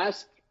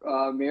last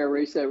mayor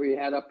race that we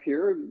had up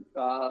here,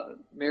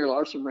 Mayor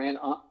Larson ran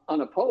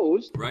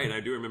unopposed. Right, I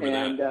do remember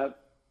that. And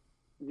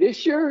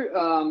this year,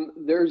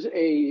 there's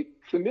a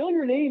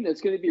familiar name that's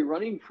going to be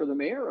running for the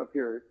mayor up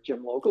here,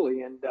 Jim,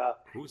 locally. And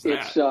who's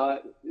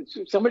that?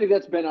 It's somebody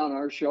that's been on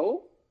our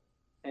show.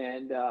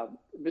 And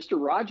Mr.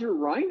 Roger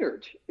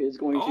Reinert is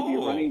going to be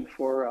running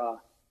for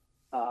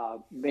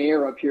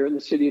mayor up here in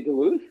the city of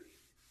Duluth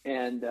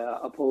and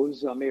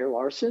oppose Mayor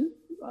Larson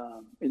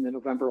in the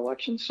November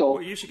election. So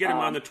you should get him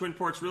on the Twin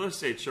Ports Real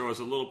Estate Show as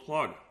a little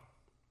plug.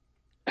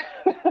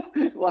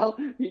 Well,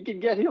 you can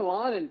get him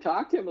on and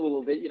talk to him a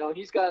little bit.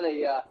 He's got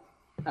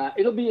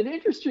it'll be an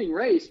interesting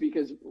race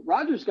because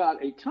Roger's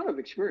got a ton of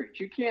experience.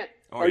 You can't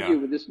argue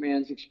with this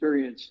man's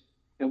experience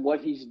and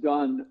what he's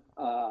done,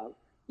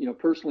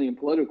 personally and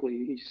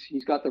politically.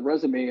 He's got the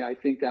resume, I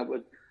think, that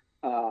would,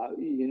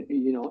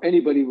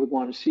 anybody would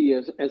want to see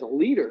as a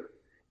leader.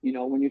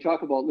 When you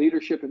talk about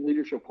leadership and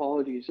leadership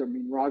qualities, I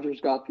mean, Roger's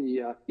got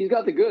he's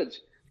got the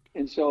goods.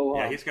 And so,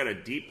 he's got a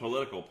deep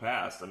political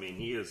past. I mean,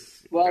 he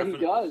is. Well, he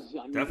does.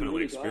 I mean,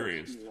 definitely he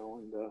experienced.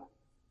 Does,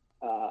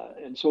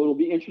 and so it'll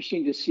be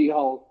interesting to see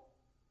how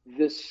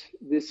this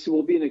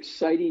will be an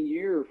exciting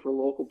year for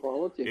local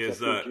politics.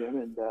 Jim.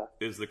 And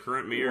is the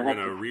current mayor going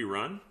to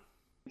rerun?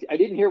 I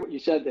didn't hear what you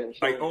said there.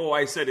 So.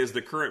 I said, is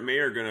the current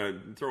mayor going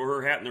to throw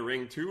her hat in the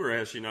ring too, or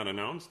has she not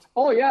announced?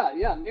 Oh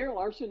yeah. Mayor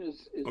Larson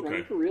is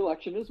running for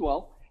re-election as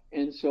well.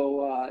 And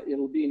so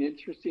it'll be an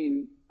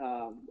interesting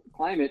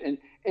climate, and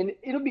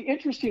it'll be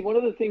interesting. One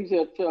of the things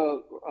that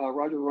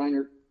Roger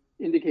Reiner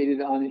indicated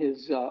on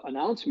his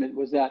announcement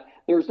was that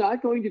there's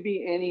not going to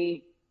be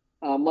any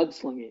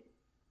mudslinging,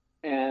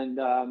 and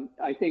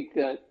I think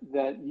that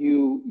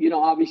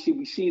obviously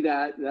we see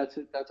that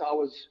that's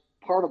always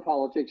part of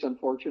politics,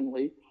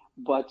 unfortunately.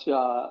 But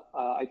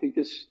I think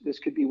this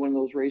could be one of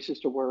those races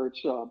to where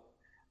it's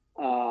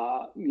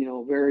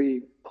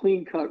very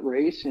clean cut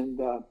race, and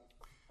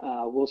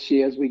we'll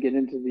see as we get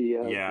into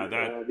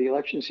the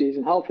election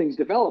season how things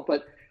develop.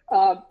 But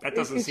that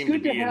doesn't seem to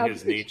be in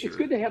his nature. It's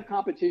good to have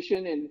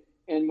competition,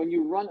 and when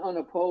you run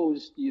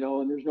unopposed,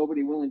 and there's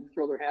nobody willing to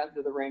throw their hat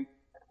into the ring,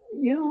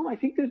 I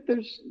think that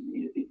there's,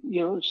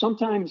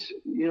 sometimes,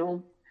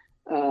 you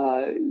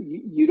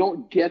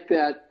don't get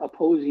that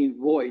opposing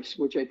voice,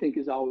 which I think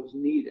is always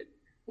needed.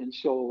 And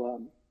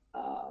so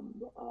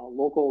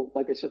local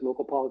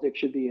politics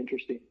should be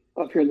interesting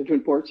up here in the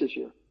Twin Ports this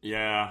year.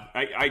 Yeah,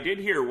 I did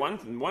hear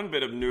one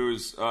bit of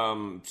news.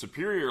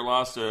 Superior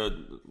lost a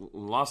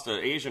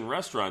Asian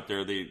restaurant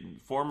there.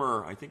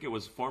 I think it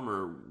was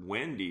former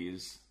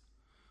Wendy's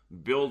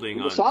building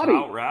on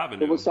Trout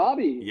Avenue. The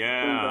Wasabi.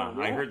 Yeah,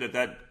 I heard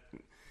that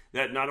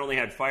not only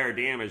had fire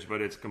damage,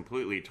 but it's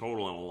completely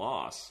total and a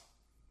loss.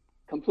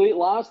 Complete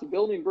loss. The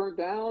building burnt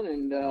down,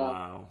 and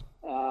wow.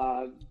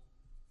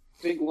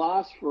 Big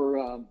loss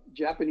for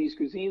Japanese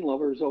cuisine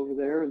lovers over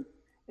there.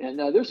 And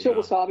there's still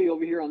wasabi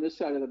over here on this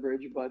side of the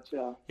bridge, but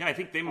I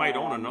think they might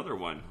own another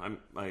one.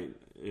 I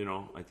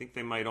think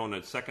they might own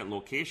a second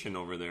location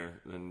over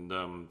there, and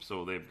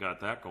so they've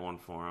got that going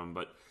for them.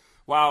 But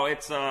wow,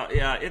 it's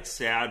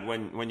sad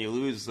when you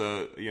lose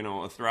a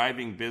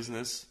thriving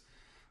business.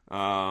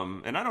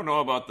 And I don't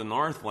know about the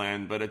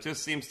Northland, but it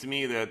just seems to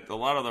me that a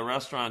lot of the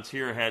restaurants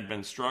here had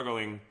been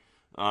struggling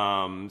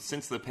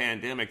since the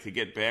pandemic to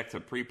get back to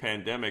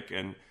pre-pandemic,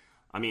 and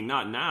I mean,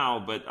 not now,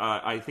 but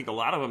I think a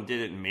lot of them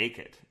didn't make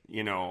it,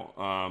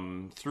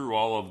 through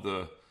all of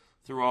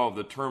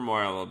the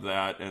turmoil of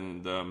that,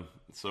 and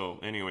so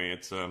anyway,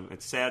 it's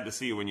sad to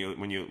see when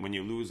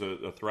you lose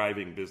a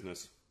thriving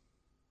business.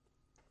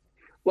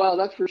 Well,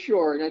 that's for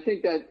sure, and I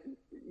think that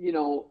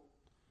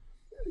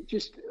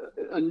just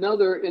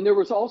another, and there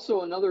was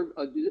also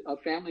a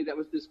family that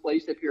was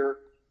displaced up here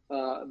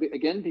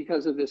again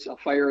because of this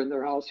fire in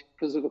their house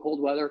because of the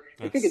cold weather.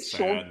 I think it's sad.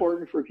 So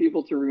important for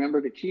people to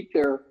remember to keep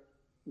their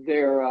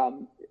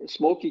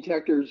smoke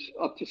detectors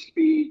up to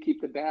speed, keep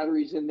the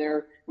batteries in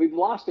there. We've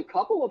lost a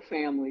couple of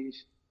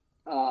families.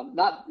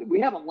 We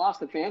haven't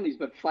lost the families,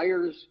 but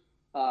fires,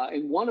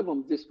 and one of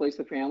them displaced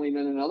the family, and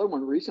then another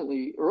one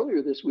recently,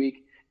 earlier this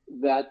week,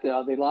 that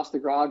they lost the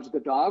garage. The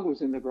dog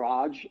was in the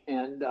garage,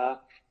 and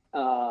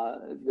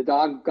the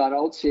dog got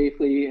out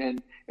safely,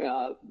 and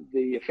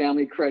the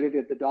family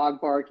credited the dog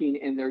barking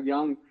and their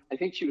young, I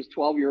think she was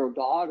 12-year-old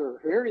daughter,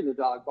 hearing the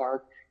dog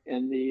bark,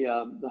 and the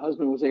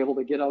husband was able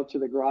to get out to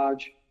the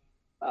garage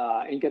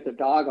and get the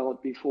dog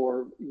out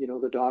before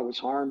the dog was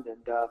harmed.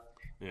 And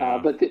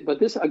but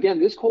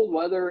this cold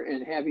weather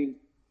and having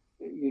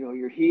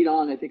your heat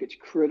on, I think it's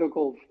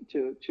critical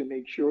to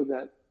make sure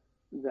that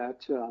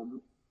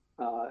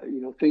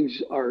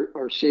things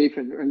are safe,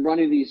 and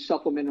running these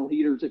supplemental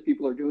heaters, if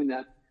people are doing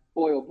that,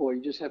 boy, oh boy,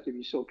 you just have to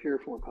be so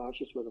careful and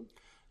cautious with them.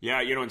 Yeah,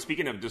 and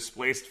speaking of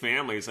displaced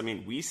families, I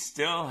mean, we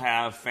still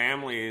have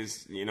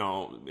families,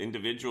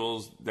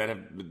 individuals that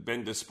have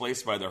been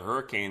displaced by the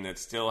hurricane that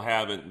still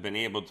haven't been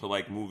able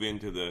to move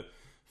into the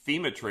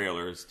FEMA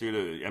trailers due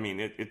to, I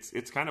mean,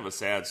 it's kind of a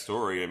sad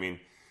story. I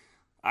mean,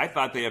 I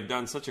thought they have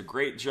done such a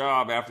great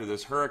job after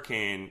this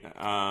hurricane,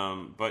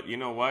 but you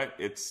know what?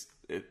 It's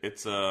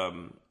a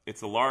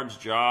large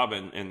job,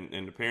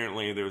 and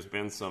apparently there's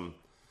been some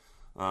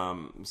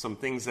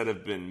things that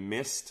have been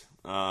missed.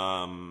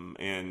 They're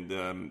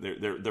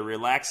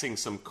relaxing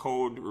some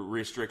code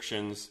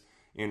restrictions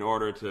in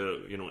order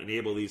to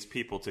enable these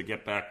people to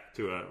get back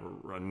to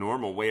a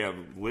normal way of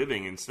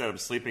living instead of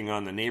sleeping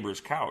on the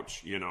neighbor's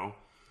couch.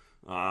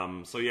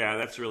 So yeah,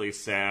 that's really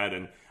sad.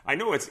 And I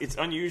know it's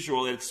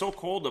unusual that it's so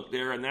cold up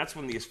there, and that's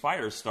when these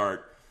fires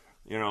start.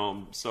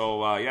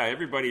 So yeah,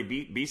 everybody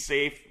be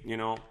safe.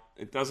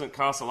 It doesn't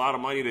cost a lot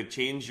of money to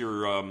change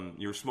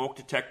your smoke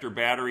detector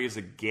batteries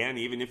again,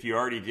 even if you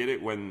already did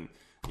it when.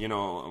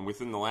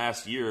 Within the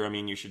last year. I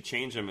mean, you should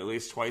change them at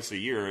least twice a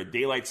year.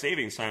 Daylight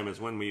savings time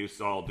is when we used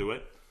to all do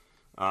it.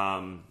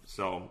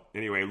 So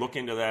anyway, look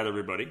into that,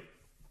 everybody.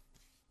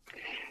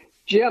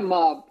 Jim,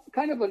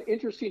 kind of an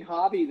interesting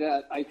hobby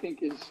that I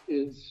think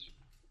is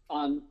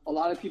on a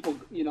lot of people,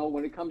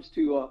 when it comes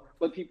to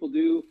what people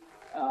do.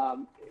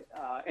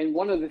 And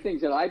one of the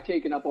things that I've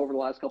taken up over the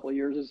last couple of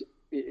years is,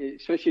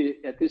 especially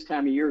at this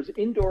time of year, is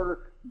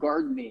indoor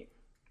gardening.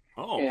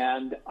 Oh.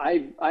 And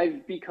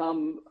I've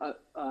become,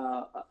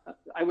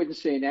 I wouldn't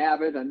say an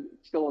avid, I'm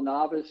still a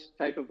novice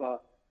type of a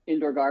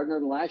indoor gardener.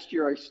 And last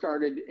year I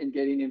started in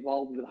getting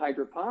involved with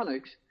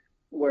hydroponics,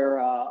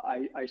 where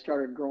I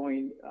started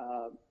growing,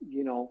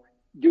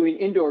 doing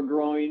indoor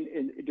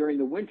growing during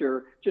the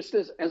winter just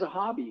as a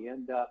hobby,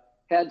 and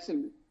had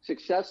some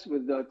success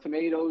with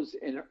tomatoes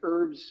and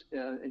herbs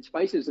and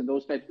spices and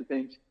those types of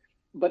things.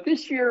 But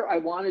this year I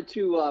wanted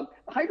to,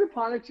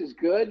 hydroponics is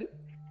good.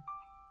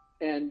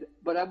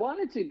 But I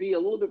wanted to be a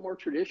little bit more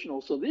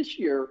traditional. So this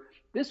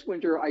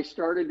winter, I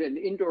started an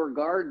indoor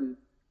garden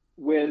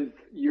with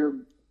your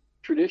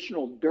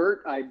traditional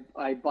dirt.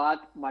 I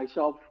bought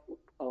myself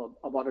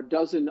about a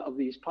dozen of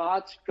these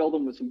pots, filled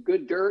them with some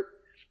good dirt,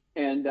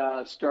 and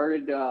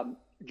started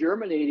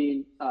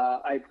germinating.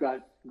 I've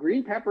got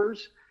green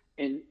peppers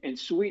and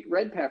sweet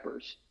red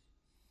peppers.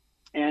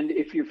 And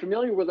if you're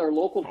familiar with our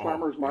local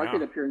farmers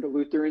market up here in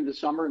Duluth during the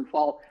summer and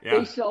fall,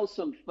 they sell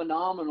some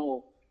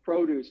phenomenal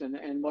produce,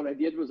 and what I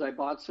did was I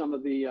bought some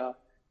of the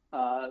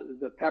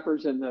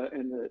peppers and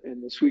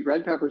the sweet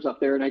red peppers up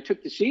there, and I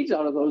took the seeds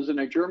out of those and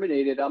I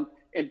germinated them,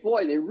 and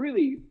boy,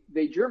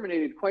 they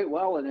germinated quite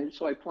well, and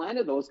so I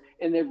planted those,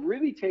 and they've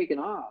really taken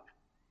off.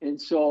 And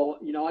so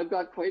I've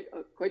got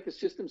quite the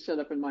system set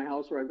up in my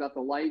house, where I've got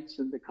the lights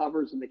and the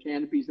covers and the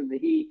canopies and the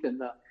heat and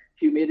the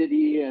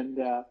humidity, and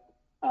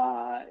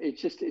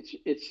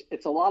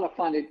it's a lot of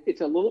fun. It's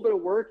a little bit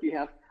of work.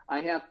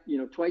 I have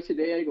twice a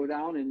day I go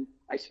down and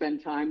I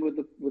spend time with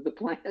the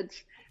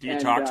plants. Do you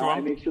talk to them? I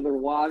make sure they're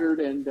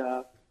watered and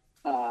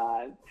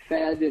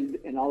fed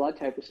and all that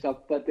type of stuff.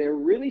 But they're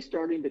really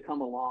starting to come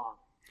along.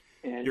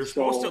 And you're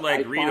supposed to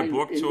read a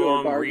book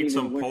to them, read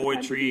some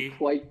poetry.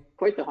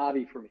 Quite the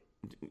hobby for me.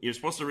 You're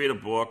supposed to read a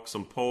book,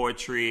 some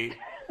poetry.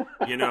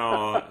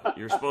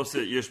 You're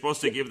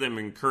supposed to give them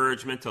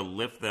encouragement to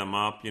lift them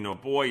up.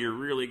 Boy, you're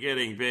really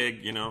getting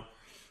big.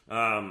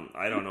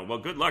 I don't know. Well,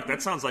 good luck.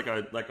 That sounds like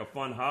a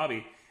fun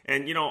hobby.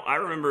 And I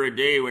remember a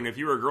day when if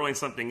you were growing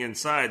something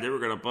inside, they were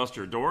going to bust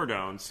your door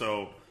down.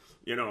 So,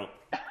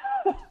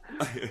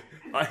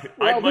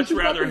 I'd much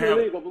rather have.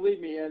 Illegal,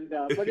 believe me, and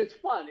but it's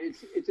fun.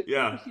 It's an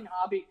interesting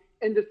hobby.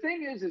 And the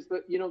thing is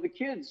that the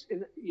kids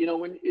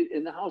when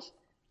in the house,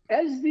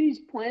 as these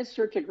plants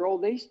start to grow,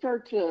 they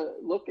start to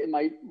look. And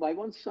my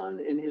one son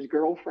and his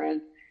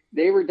girlfriend,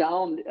 they were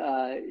down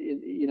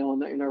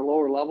in our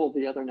lower level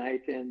the other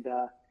night, and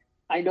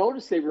I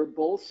noticed they were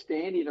both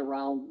standing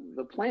around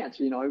the plants.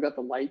 I've got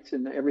the lights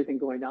and everything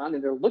going on,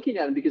 and they're looking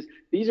at them because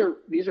these are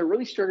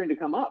really starting to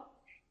come up.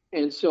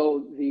 And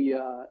so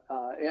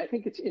I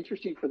think it's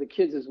interesting for the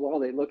kids as well.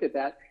 They look at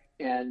that,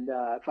 and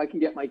if I can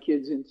get my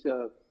kids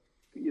into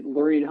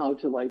learning how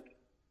to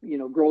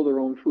grow their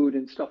own food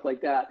and stuff like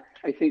that,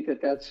 I think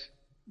that's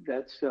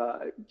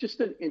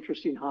just an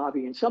interesting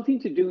hobby and something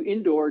to do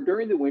indoor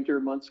during the winter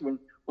months when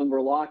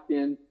we're locked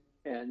in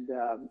and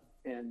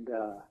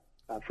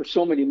for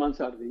so many months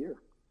out of the year.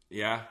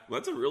 Yeah, well,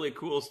 that's a really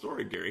cool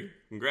story, Gary.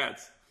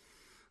 Congrats.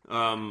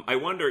 I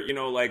wonder,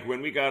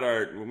 when we got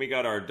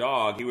our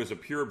dog, he was a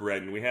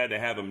purebred, and we had to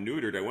have him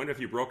neutered. I wonder if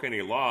you broke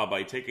any law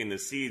by taking the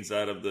seeds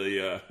out of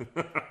the.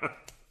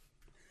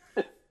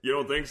 You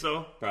don't think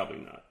so? Probably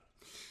not.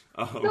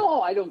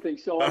 No, I don't think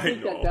so. I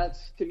think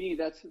that's to me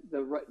that's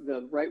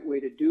the right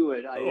way to do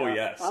it.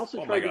 Yes. I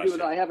also tried to do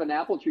it. I have an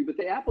apple tree, but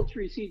the apple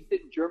tree seeds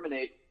didn't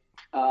germinate.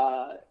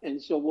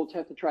 And so we'll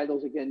have to try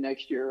those again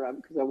next year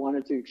because I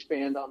wanted to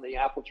expand on the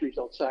apple trees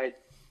outside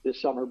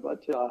this summer,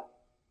 but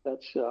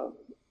that's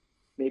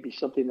maybe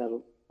something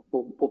that'll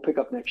we'll pick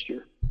up next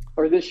year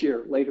or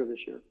later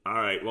this year. All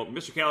right. Well,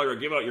 Mr. Gallagher,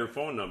 give out your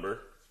phone number.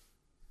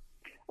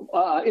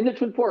 In the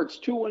Twin Ports,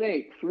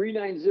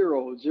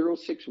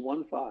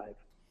 218-390-0615.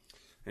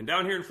 And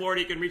down here in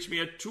Florida, you can reach me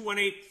at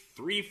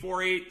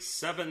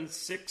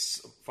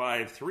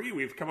 218-348-7653.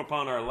 We've come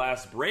upon our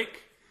last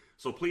break,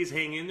 so please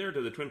hang in there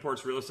to the Twin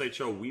Ports Real Estate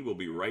Show. We will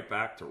be right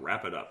back to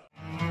wrap it up.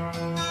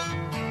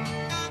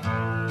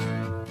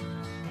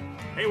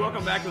 Hey,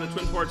 welcome back to the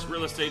Twin Ports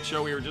Real Estate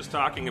Show. We were just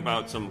talking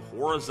about some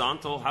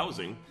horizontal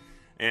housing.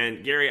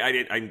 And Gary,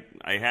 I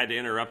had to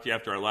interrupt you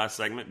after our last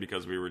segment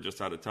because we were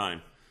just out of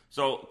time.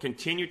 So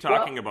continue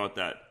talking about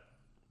that.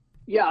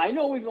 Yeah, I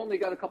know we've only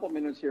got a couple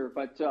minutes here,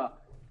 but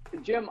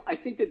Jim, I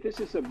think that this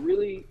is a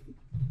really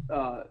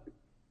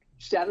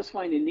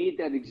satisfying a need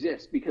that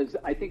exists, because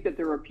I think that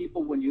there are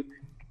people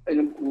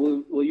and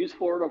we'll use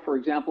Florida, for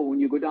example, when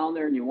you go down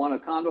there and you want a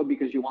condo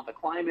because you want the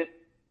climate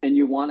and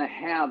you want to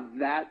have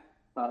that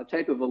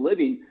type of a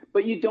living,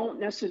 but you don't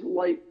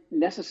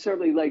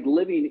necessarily like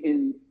living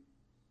in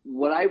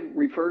what I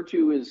refer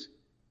to as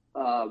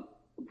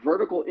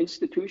vertical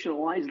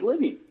institutionalized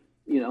living.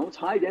 It's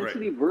high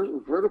density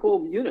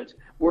vertical units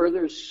where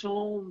there's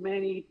so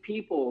many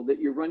people that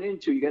you run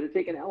into. You got to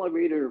take an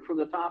elevator from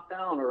the top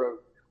down or a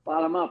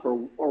bottom up or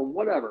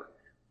whatever.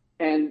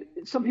 And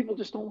some people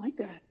just don't like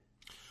that.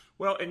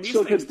 Well, and these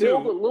so things to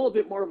build a little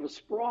bit more of a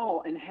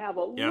sprawl and have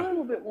a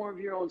little bit more of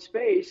your own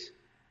space,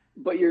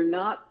 but you're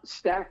not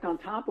stacked on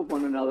top of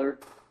one another,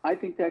 I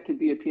think that could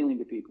be appealing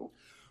to people.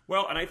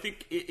 Well, and I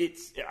think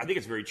it's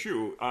very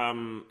true.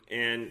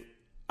 And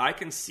I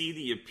can see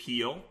the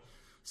appeal.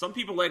 Some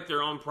people like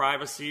their own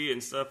privacy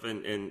and stuff,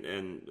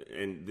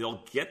 and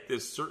they'll get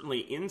this certainly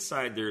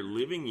inside their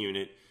living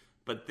unit,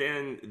 but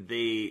then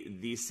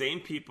these same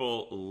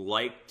people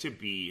like to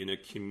be in a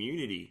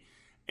community.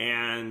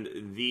 And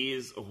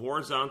these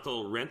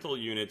horizontal rental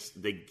units,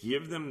 they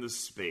give them the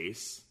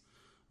space,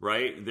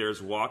 right?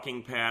 There's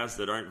walking paths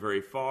that aren't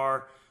very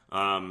far.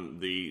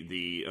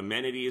 The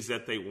amenities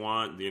that they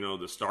want, the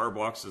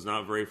Starbucks is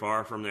not very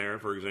far from there,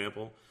 for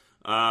example.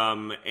 They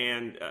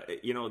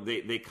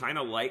kind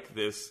of like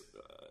this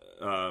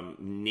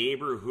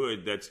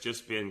neighborhood that's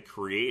just been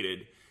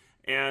created.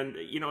 And,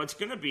 it's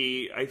going to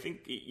be, I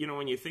think,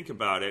 when you think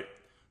about it,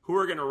 who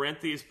are going to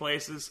rent these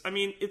places? I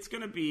mean,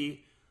 there'll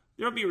be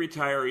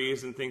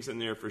retirees and things in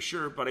there for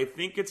sure, but I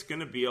think it's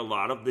going to be a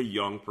lot of the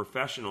young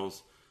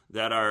professionals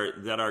that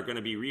are going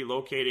to be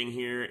relocating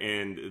here,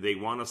 and they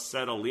want to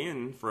settle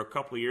in for a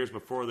couple of years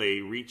before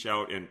they reach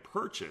out and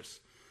purchase.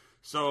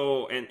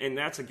 So, and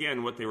that's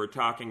again what they were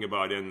talking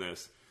about in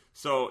this.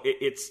 So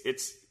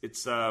it's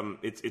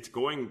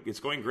going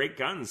great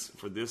guns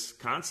for this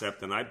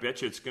concept, and I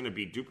bet you it's going to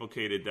be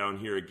duplicated down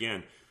here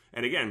again.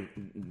 And again,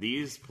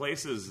 these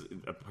places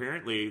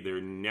apparently they're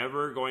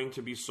never going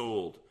to be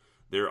sold.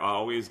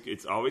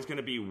 It's always going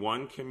to be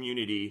one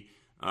community,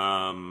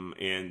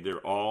 and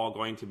they're all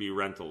going to be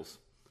rentals.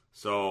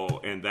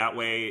 So, and that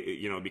way,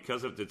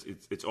 because of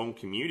its own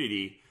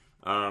community.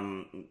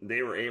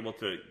 They were able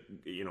to,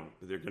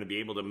 they're going to be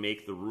able to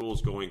make the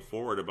rules going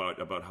forward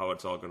about how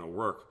it's all going to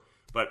work.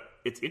 But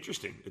it's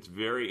interesting. It's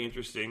very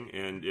interesting,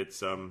 and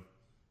it's a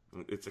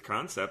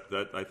concept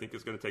that I think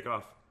is going to take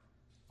off.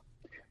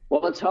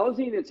 Well, it's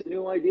housing. It's a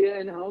new idea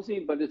in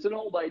housing, but it's an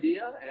old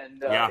idea,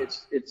 and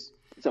it's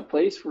a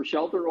place for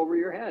shelter over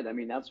your head. I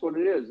mean, that's what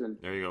it is. And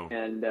there you go.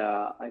 And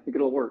I think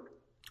it'll work.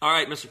 All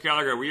right, Mr.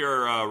 Gallagher, we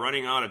are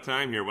running out of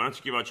time here. Why don't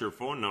you give out your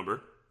phone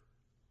number?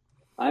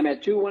 I'm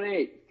at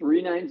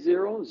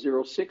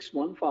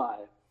 218-390-0615.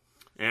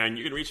 And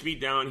you can reach me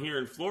down here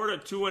in Florida,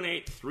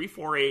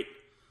 218-348-7653.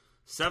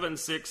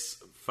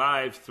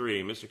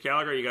 Mr.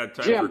 Gallagher, you got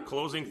time Jim, for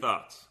closing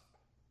thoughts.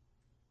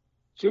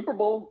 Super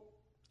Bowl.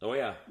 Oh,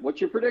 yeah. What's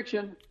your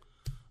prediction?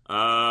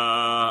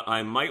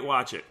 I might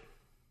watch it.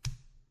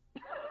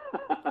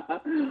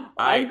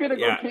 I'm going to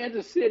go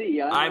Kansas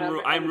City.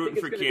 I'm rooting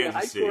for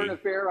Kansas City. High-scoring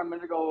affair. I'm going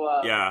to go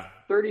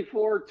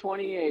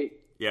 34-28.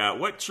 Yeah,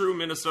 what true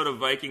Minnesota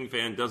Viking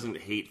fan doesn't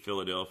hate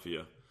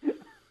Philadelphia?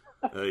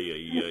 All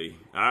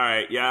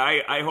right,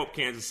 yeah, I hope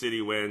Kansas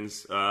City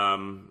wins.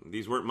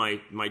 These weren't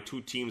my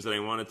two teams that I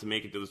wanted to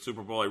make it to the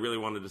Super Bowl. I really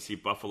wanted to see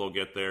Buffalo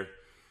get there,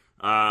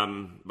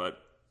 but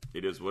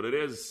it is what it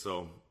is.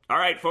 So, all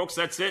right, folks,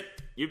 that's it.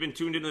 You've been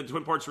tuned into the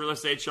Twin Ports Real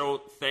Estate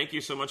Show. Thank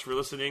you so much for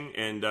listening,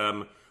 and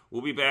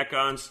we'll be back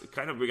on.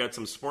 We got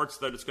some sports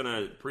that it's going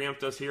to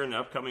preempt us here in the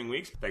upcoming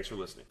weeks. Thanks for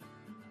listening.